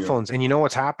have flip phones. And you know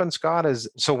what's happened, Scott, is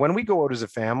so when we go out as a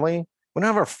family, we don't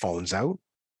have our phones out.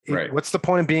 Right. What's the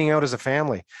point of being out as a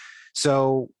family?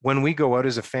 So when we go out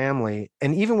as a family,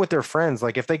 and even with their friends,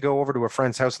 like if they go over to a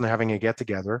friend's house and they're having a get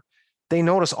together, they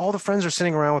notice all the friends are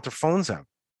sitting around with their phones out,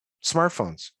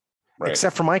 smartphones,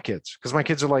 except for my kids, because my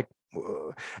kids are like,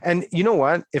 ugh. And you know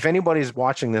what? If anybody's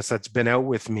watching this that's been out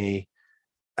with me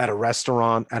at a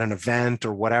restaurant, at an event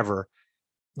or whatever,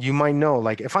 you might know,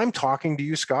 like, if I'm talking to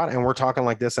you, Scott, and we're talking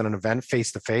like this at an event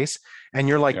face to face, and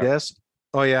you're like this,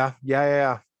 oh yeah,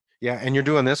 and you're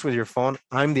doing this with your phone,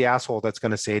 I'm the asshole that's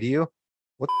going to say to you,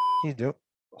 what the you do?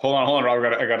 Hold on, Rob.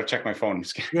 I got to check my phone.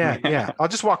 Yeah. I'll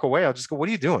just walk away. I'll just go, what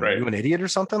are you doing? Right. Are you an idiot or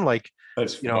something? Like,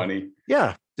 that's funny.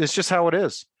 Yeah, it's just how it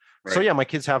is. Right. So yeah, my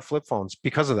kids have flip phones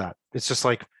because of that. It's just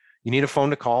like, you need a phone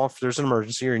to call if there's an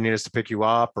emergency, or you need us to pick you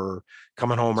up, or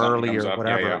coming home early, or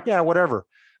whatever. Yeah, whatever.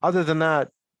 Other than that,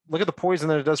 look at the poison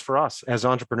that it does for us as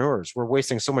entrepreneurs. We're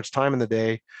wasting so much time in the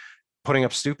day putting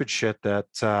up stupid shit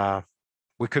that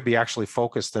we could be actually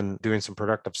focused and doing some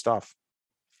productive stuff.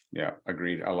 Yeah,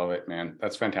 agreed. I love it, man.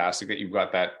 That's fantastic that you've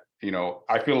got that.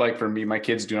 I feel like for me, my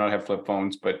kids do not have flip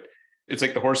phones, but it's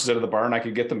like the horses out of the barn. I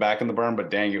could get them back in the barn, but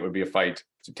dang, it would be a fight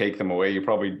to take them away.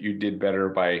 You did better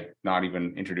by not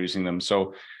even introducing them.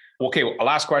 So, okay,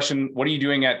 last question. What are you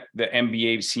doing at the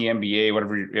MBA, CMBA,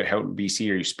 whatever, how BC?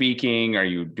 Are you speaking? Are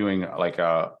you doing like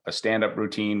a stand-up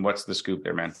routine? What's the scoop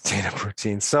there, man? Stand-up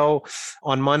routine. So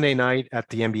on Monday night at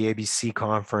the MBA BC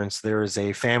conference, there is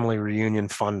a family reunion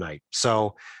fun night.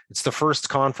 So it's the first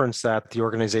conference that the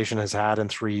organization has had in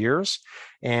 3 years.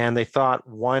 And they thought,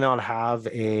 why not have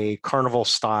a carnival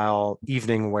style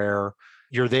evening where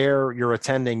you're there, you're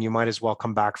attending, you might as well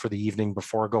come back for the evening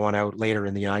before going out later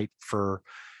in the night for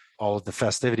all of the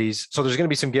festivities. So there's going to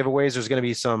be some giveaways. There's going to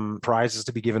be some prizes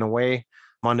to be given away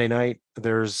Monday night.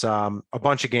 There's a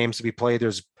bunch of games to be played.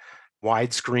 There's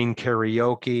widescreen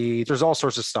karaoke. There's all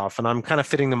sorts of stuff. And I'm kind of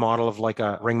fitting the model of like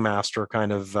a ringmaster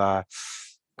kind of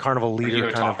carnival Are you leader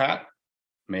a kind top of. hat?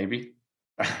 Maybe.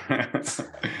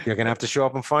 You're going to have to show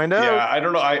up and find out. Yeah, I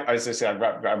don't know. As I say,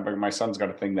 my son's got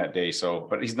a thing that day, so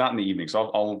but he's not in the evening, so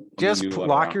I'll Just noodle it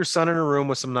lock around. your son in a room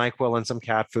with some NyQuil and some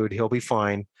cat food. He'll be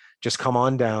fine. Just come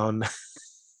on down.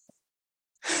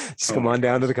 Just come on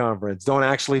down to the conference. Don't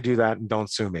actually do that and don't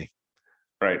sue me.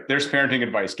 Right. There's parenting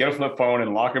advice. Get a flip phone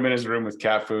and lock him in his room with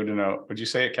cat food and would you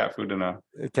say it? Cat food and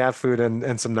cat food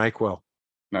and some NyQuil.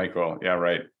 NyQuil. Yeah,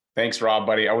 right. Thanks, Rob,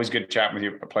 buddy. Always good chatting with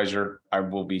you. A pleasure. I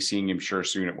will be seeing him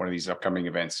soon at one of these upcoming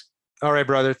events. All right,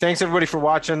 brother. Thanks everybody for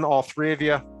watching, all three of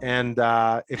you. And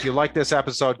if you like this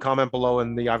episode, comment below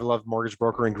in the I Love Mortgage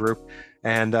Brokering group.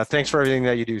 And thanks for everything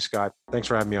that you do, Scott. Thanks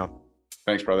for having me on.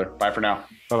 Thanks, brother. Bye for now.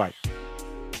 Bye-bye.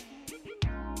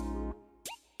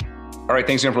 All right.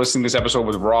 Thanks again for listening to this episode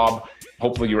with Rob.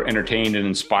 Hopefully you were entertained and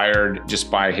inspired just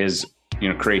by his,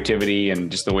 creativity and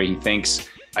just the way he thinks.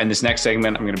 In this next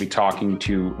segment, I'm going to be talking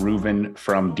to Reuven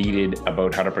from Deeded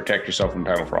about how to protect yourself from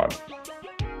title fraud.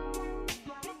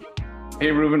 Hey,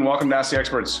 Reuven, welcome to Ask the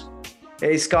Experts.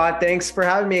 Hey, Scott, thanks for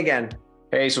having me again.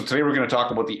 Hey, so today we're going to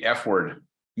talk about the F word.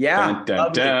 Yeah.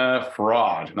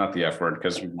 Fraud, not the F word,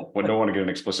 because we don't want to get an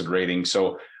explicit rating.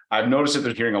 So I've noticed that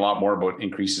they're hearing a lot more about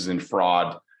increases in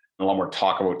fraud, a lot more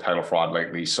talk about title fraud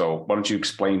lately. So why don't you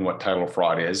explain what title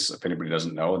fraud is, if anybody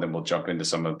doesn't know, and then we'll jump into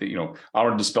some of the, I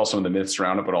want to dispel some of the myths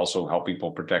around it, but also help people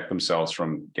protect themselves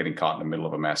from getting caught in the middle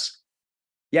of a mess.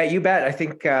 Yeah, you bet. I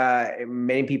think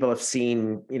many people have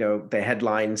seen, the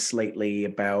headlines lately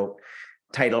about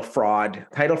title fraud.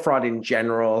 Title fraud in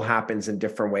general happens in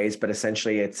different ways, but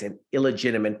essentially it's an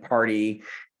illegitimate party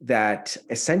that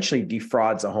essentially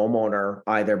defrauds a homeowner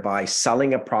either by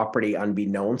selling a property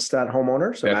unbeknownst to that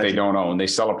homeowner. So that they don't own. They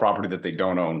sell a property that they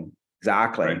don't own.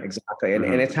 Exactly. Right. Exactly. And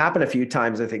it's happened a few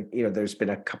times. I think, there's been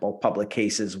a couple public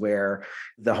cases where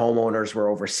the homeowners were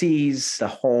overseas. The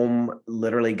home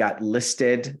literally got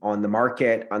listed on the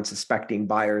market. Unsuspecting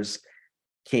buyers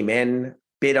came in,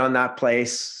 bid on that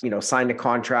place, signed a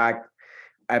contract.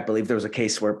 I believe there was a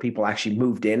case where people actually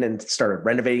moved in and started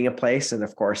renovating a place. And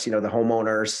of course, the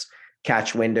homeowners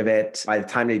catch wind of it. By the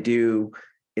time they do,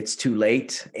 it's too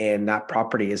late. And that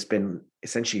property has been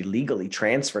essentially legally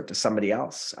transferred to somebody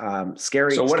else.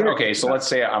 Scary. So scary. Okay. So let's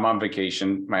say I'm on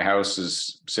vacation. My house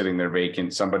is sitting there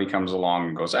vacant. Somebody comes along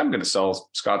and goes, I'm going to sell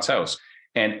Scott's house.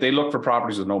 And they look for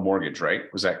properties with no mortgage, right?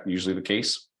 Was that usually the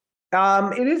case?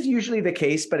 It is usually the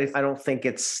case, but I don't think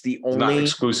it's the only. Not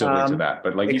exclusively to that,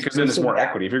 but because then it's more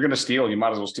equity. If you're going to steal, you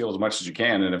might as well steal as much as you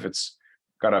can. And if it's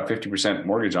got a 50%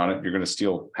 mortgage on it, you're going to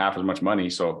steal half as much money.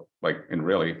 So and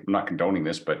really, I'm not condoning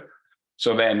this, but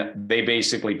so then they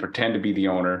basically pretend to be the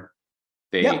owner.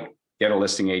 They get a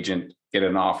listing agent, get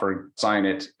an offer, sign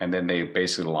it, and then they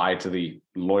basically lie to the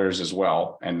lawyers as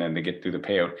well. And then they get through the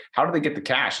payout. How do they get the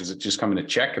cash? Is it just come in a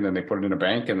check and then they put it in a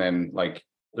bank and then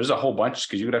there's a whole bunch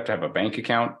because you would have to have a bank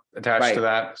account attached to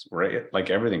that, right? Like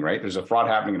everything, right? There's a fraud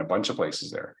happening in a bunch of places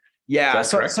there. Yeah.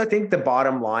 So I think the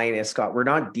bottom line is, Scott, we're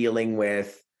not dealing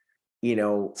with,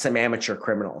 some amateur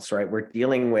criminals, right? We're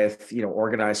dealing with,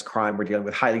 organized crime. We're dealing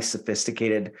with highly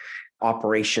sophisticated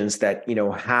operations that,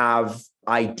 have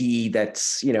ID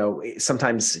that's,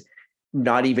 sometimes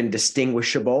not even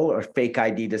distinguishable, or fake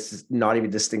ID that's not even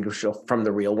distinguishable from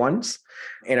the real ones.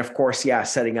 And of course,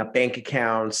 setting up bank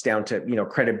accounts down to,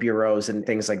 credit bureaus and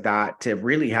things like that to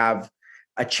really have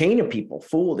a chain of people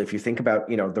fooled. If you think about,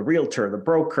 the realtor, the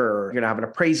broker, you're going to have an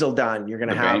appraisal done. You're going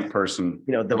to have bank person,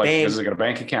 the bank. This is like a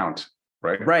bank account,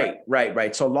 right?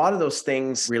 Right. So a lot of those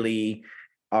things really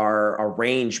are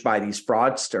arranged by these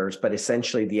fraudsters, but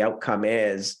essentially the outcome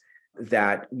is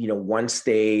that, once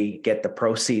they get the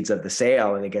proceeds of the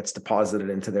sale and it gets deposited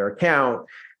into their account,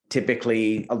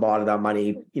 typically a lot of that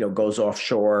money, goes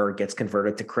offshore, gets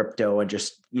converted to crypto and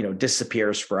just,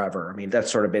 disappears forever. I mean,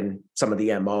 that's sort of been some of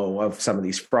the MO of some of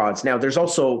these frauds. Now, there's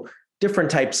also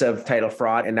different types of title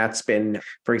fraud. And that's been,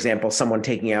 for example, someone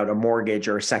taking out a mortgage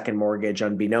or a second mortgage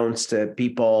unbeknownst to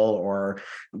people, or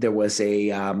there was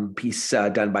a piece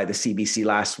done by the CBC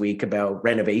last week about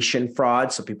renovation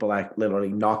fraud. So people literally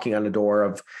knocking on the door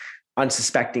of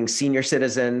unsuspecting senior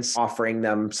citizens, offering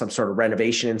them some sort of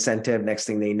renovation incentive. Next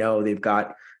thing they know, they've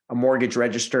got a mortgage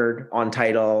registered on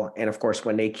title. And of course,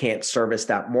 when they can't service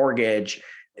that mortgage,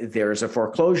 there's a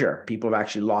foreclosure. People have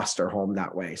actually lost their home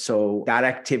that way. So that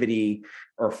activity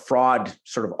or fraud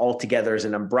sort of altogether as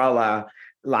an umbrella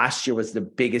Last year was the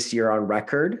biggest year on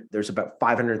record. There's about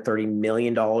 $530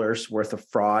 million worth of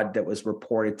fraud that was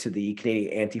reported to the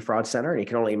Canadian Anti-Fraud Center. And you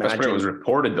can only imagine. That's what it was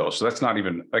reported though. So that's not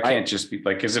even, that can't just be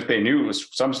like, because if they knew it was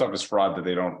some stuff is fraud that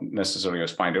they don't necessarily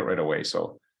just find out right away.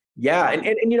 So yeah.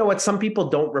 And you know what? Some people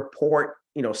don't report,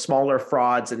 smaller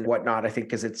frauds and whatnot. I think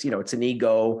because it's, it's an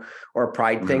ego or a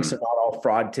pride thing. So not all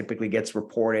fraud typically gets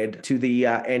reported to the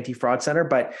Anti-Fraud Center.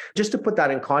 But just to put that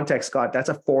in context, Scott, that's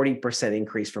a 40%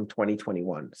 increase from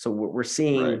 2021. So we're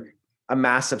seeing a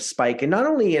massive spike, and not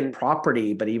only in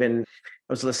property, but even I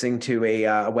was listening to a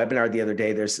webinar the other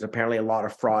day. There's apparently a lot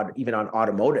of fraud even on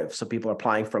automotive. So people are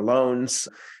applying for loans,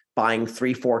 buying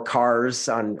 3-4 cars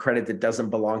on credit that doesn't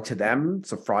belong to them.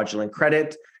 So fraudulent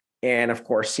credit. And of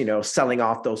course, selling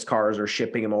off those cars or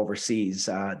shipping them overseas,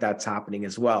 that's happening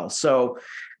as well. So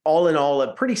all in all,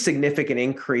 a pretty significant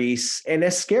increase and a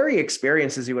scary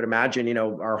experience, as you would imagine.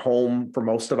 Our home for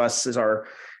most of us is our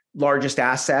largest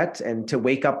asset. And to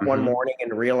wake up one morning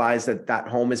and realize that that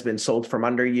home has been sold from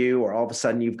under you, or all of a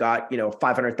sudden you've got,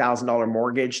 $500,000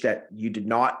 mortgage that you did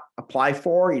not apply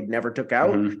for, you never took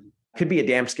out, could be a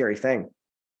damn scary thing.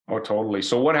 Oh, totally.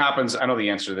 So what happens? I know the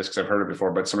answer to this because I've heard it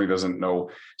before, but somebody doesn't know.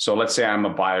 So let's say I'm a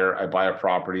buyer. I buy a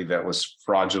property that was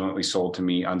fraudulently sold to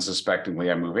me unsuspectingly.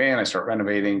 I move in, I start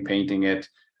renovating, painting it,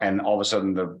 and all of a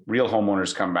sudden the real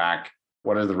homeowners come back.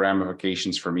 What are the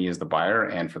ramifications for me as the buyer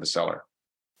and for the seller?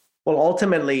 Well,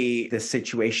 ultimately, this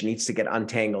situation needs to get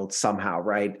untangled somehow,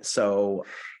 right? So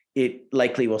it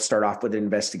likely will start off with an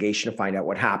investigation to find out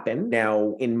what happened.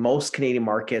 Now, in most Canadian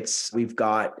markets, we've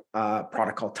got a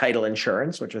product called title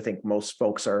insurance, which I think most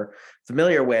folks are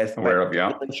familiar with. Aware of, yeah.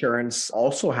 Title insurance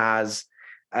also has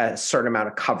a certain amount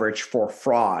of coverage for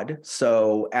fraud.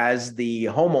 So as the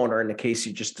homeowner, in the case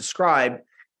you just described,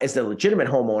 as the legitimate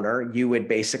homeowner, you would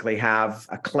basically have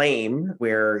a claim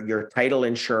where your title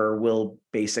insurer will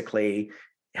basically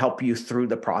help you through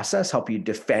the process, help you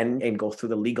defend and go through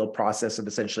the legal process of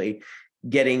essentially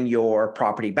getting your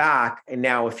property back. And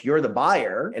now if you're the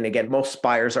buyer, and again, most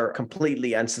buyers are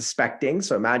completely unsuspecting.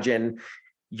 So imagine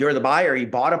you're the buyer, you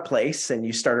bought a place and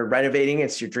you started renovating,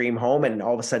 it's your dream home. And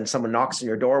all of a sudden someone knocks on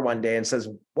your door one day and says,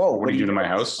 whoa, what do you do to my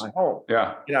house? My home.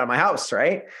 Yeah. Get out of my house,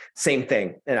 right? Same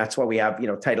thing. And that's why we have,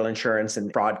 title insurance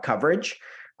and fraud coverage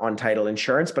on title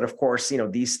insurance. But of course,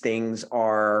 these things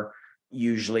are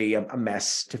usually a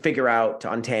mess to figure out,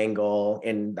 to untangle,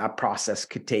 and that process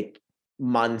could take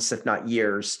months, if not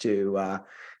years, to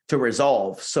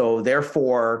resolve. So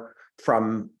therefore,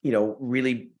 from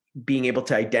really being able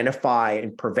to identify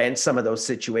and prevent some of those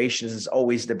situations is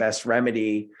always the best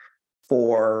remedy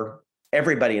for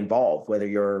everybody involved, whether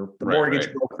you're the mortgage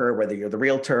broker, whether you're the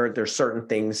realtor. There's certain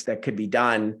things that could be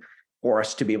done for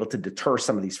us to be able to deter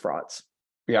some of these frauds.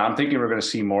 Yeah, I'm thinking we're going to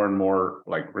see more and more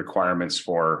like requirements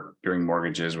for doing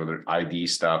mortgages, whether ID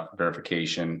stuff,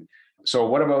 verification. So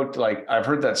what about I've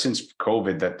heard that since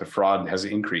COVID that the fraud has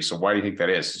increased. So why do you think that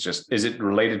is? Is it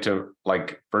related to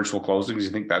virtual closings? You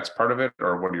think that's part of it,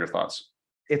 or what are your thoughts?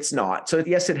 It's not. So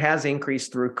yes, it has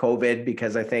increased through COVID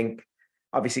because I think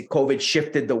obviously COVID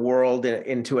shifted the world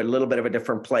into a little bit of a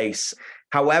different place.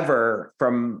 However,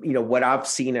 from what I've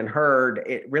seen and heard,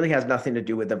 it really has nothing to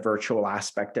do with the virtual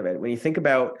aspect of it. When you think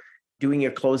about doing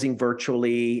your closing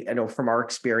virtually, I know from our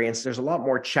experience, there's a lot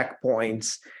more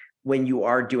checkpoints when you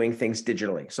are doing things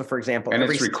digitally. So for example, and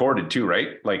it's recorded too,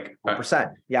 right?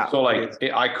 100%. Yeah. So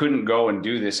I couldn't go and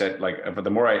do this at but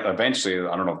the more eventually,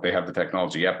 I don't know if they have the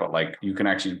technology yet, but you can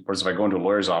actually, of course, if I go into a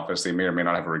lawyer's office, they may or may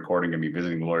not have a recording of me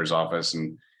visiting the lawyer's office,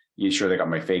 and sure they got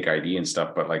my fake ID and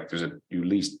stuff, but there's at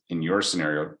least in your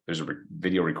scenario, there's a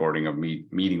video recording of me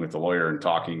meeting with the lawyer and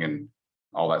talking and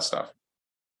all that stuff.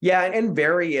 Yeah, and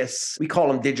various, we call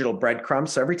them digital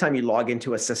breadcrumbs. So every time you log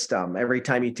into a system, every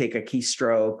time you take a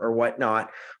keystroke or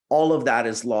whatnot, all of that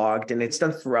is logged and it's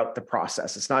done throughout the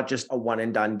process. It's not just a one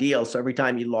and done deal. So every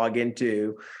time you log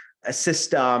into a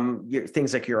system,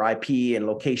 things like your IP and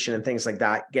location and things like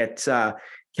that get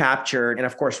captured and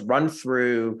of course run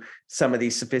through some of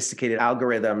these sophisticated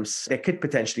algorithms that could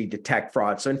potentially detect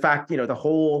fraud. So in fact, the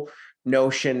whole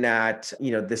notion that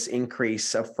this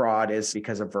increase of fraud is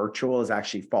because of virtual is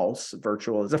actually false.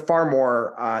 Virtual is a far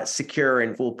more secure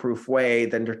and foolproof way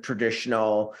than the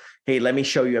traditional, hey, let me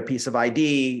show you a piece of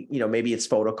ID. Maybe it's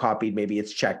photocopied, maybe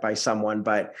it's checked by someone,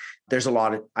 but there's a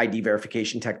lot of ID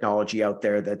verification technology out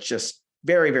there that's just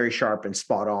very, very sharp and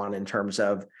spot on in terms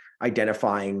of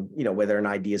identifying, whether an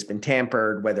ID has been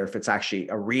tampered, whether if it's actually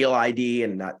a real ID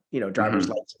and not, driver's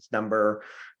license number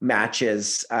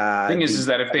matches. Thing is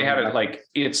that if they had it,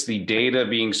 it's the data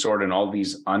being stored in all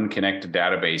these unconnected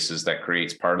databases that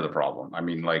creates part of the problem. I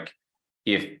mean,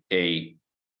 if a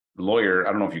lawyer,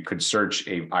 I don't know if you could search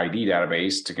a ID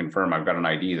database to confirm I've got an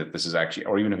ID that this is actually,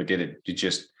 or even if it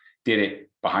just did it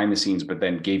behind the scenes, but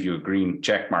then gave you a green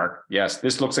check mark. Yes,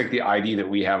 this looks like the ID that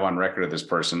we have on record of this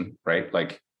person, right?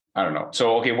 Like, I don't know.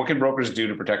 So, okay, what can brokers do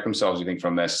to protect themselves, you think,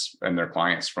 from this and their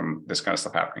clients from this kind of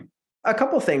stuff happening? A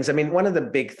couple of things. I mean, one of the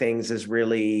big things is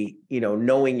really,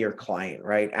 knowing your client,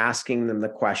 right? Asking them the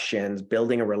questions,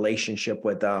 building a relationship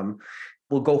with them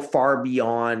will go far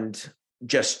beyond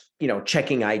just,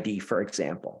 checking ID, for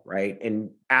example, right? And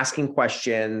asking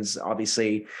questions,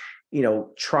 obviously,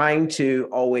 trying to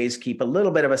always keep a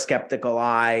little bit of a skeptical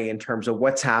eye in terms of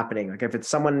what's happening. Like if it's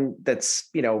someone that's,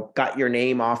 got your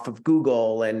name off of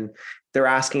Google and they're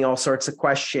asking all sorts of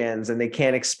questions and they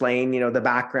can't explain, the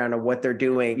background of what they're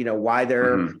doing, why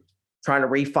they're trying to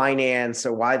refinance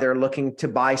or why they're looking to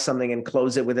buy something and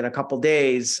close it within a couple of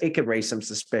days, it could raise some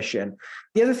suspicion.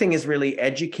 The other thing is really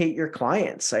educate your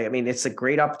clients. I mean, it's a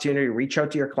great opportunity to reach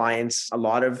out to your clients. A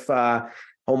lot of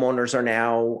homeowners are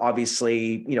now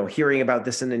obviously, hearing about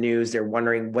this in the news. They're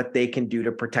wondering what they can do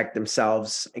to protect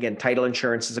themselves. Again, title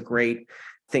insurance is a great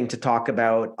thing to talk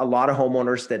about. A lot of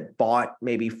homeowners that bought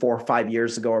maybe 4 or 5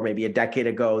 years ago, or maybe a decade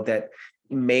ago, that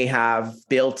may have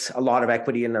built a lot of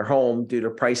equity in their home due to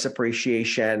price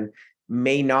appreciation,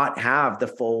 may not have the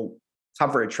full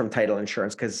coverage from title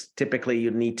insurance, because typically you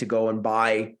need to go and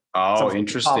buy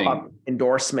interesting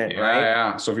endorsement, right?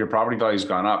 Yeah. So if your property value's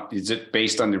gone up, is it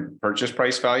based on the purchase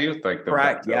price value?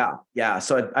 Correct. Yeah.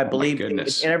 So I believe and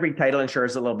every title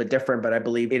insurance is a little bit different, but I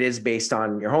believe it is based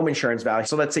on your home insurance value.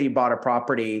 So let's say you bought a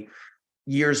property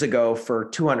years ago for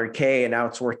 $200K and now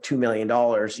it's worth $2 million.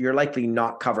 You're likely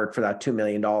not covered for that $2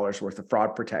 million worth of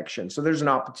fraud protection. So there's an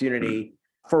opportunity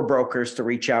for brokers to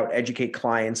reach out, educate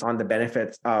clients on the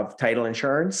benefits of title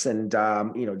insurance and,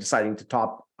 deciding to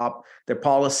top up their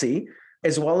policy,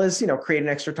 as well as, create an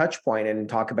extra touch point and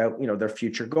talk about, their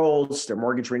future goals, their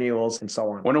mortgage renewals, and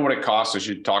so on. I wonder what it costs as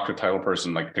you talk to a title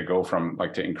person, to go from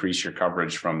to increase your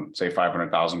coverage from say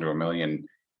 500,000 to $1 million.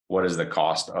 What is the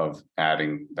cost of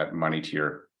adding that money to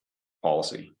your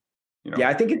policy? Yeah,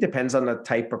 I think it depends on the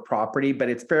type of property, but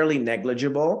it's fairly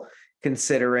negligible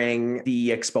considering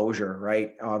the exposure,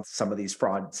 right, of some of these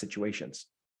fraud situations.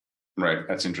 Right.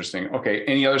 That's interesting. Okay.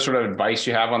 Any other sort of advice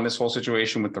you have on this whole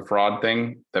situation with the fraud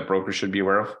thing that brokers should be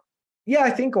aware of? Yeah, I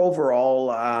think overall,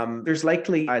 there's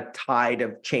likely a tide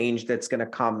of change that's going to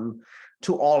come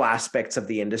to all aspects of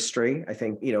the industry. I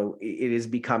think, it is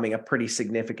becoming a pretty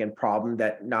significant problem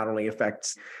that not only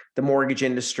affects the mortgage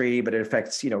industry, but it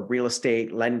affects, real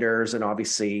estate lenders and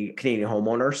obviously Canadian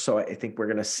homeowners. So I think we're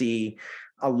going to see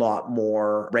a lot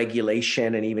more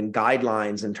regulation and even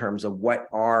guidelines in terms of what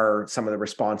are some of the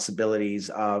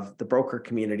responsibilities of the broker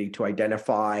community to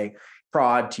identify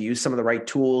fraud, to use some of the right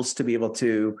tools to be able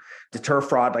to deter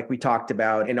fraud, like we talked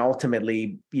about, and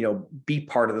ultimately, be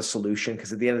part of the solution.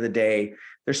 Because at the end of the day,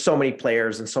 there's so many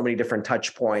players and so many different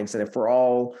touch points. And if we're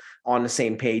all on the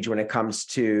same page when it comes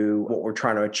to what we're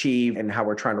trying to achieve and how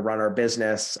we're trying to run our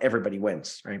business, everybody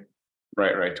wins, right?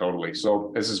 Right. Totally.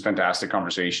 So this is a fantastic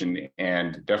conversation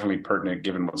and definitely pertinent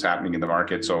given what's happening in the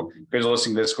market. So if you guys are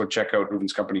listening to this, go check out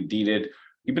Reuven's company, Deeded.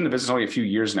 You've been in the business only a few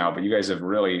years now, but you guys have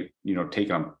really,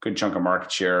 taken a good chunk of market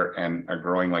share and are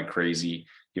growing like crazy.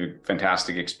 You have a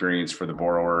fantastic experience for the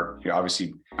borrower.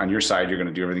 Obviously, on your side, you're going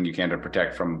to do everything you can to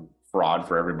protect from fraud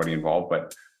for everybody involved.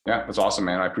 But yeah, that's awesome,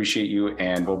 man. I appreciate you,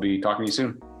 and we'll be talking to you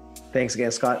soon. Thanks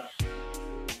again, Scott.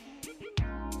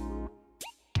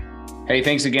 Hey,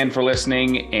 thanks again for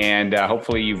listening. And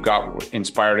hopefully you've got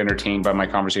inspired, entertained by my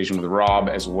conversation with Rob,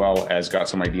 as well as got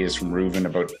some ideas from Reuven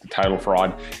about the title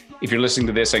fraud. If you're listening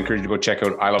to this, I encourage you to go check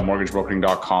out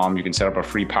ilovemortgagebrokering.com. You can set up a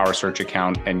free power search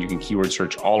account and you can keyword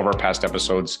search all of our past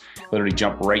episodes, literally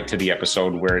jump right to the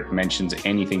episode where it mentions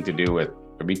anything to do with,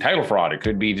 it could be title fraud. It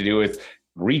could be to do with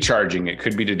recharging. It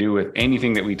could be to do with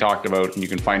anything that we talked about. And you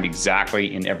can find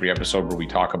exactly in every episode where we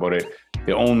talk about it.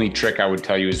 The only trick I would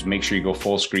tell you is make sure you go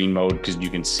full screen mode because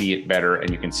you can see it better and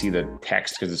you can see the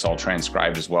text because it's all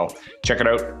transcribed as well. Check it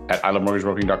out at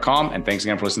ilovemortgagebrokering.com. And thanks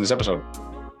again for listening to this episode.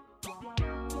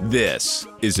 This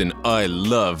is an I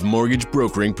Love Mortgage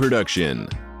Brokering production.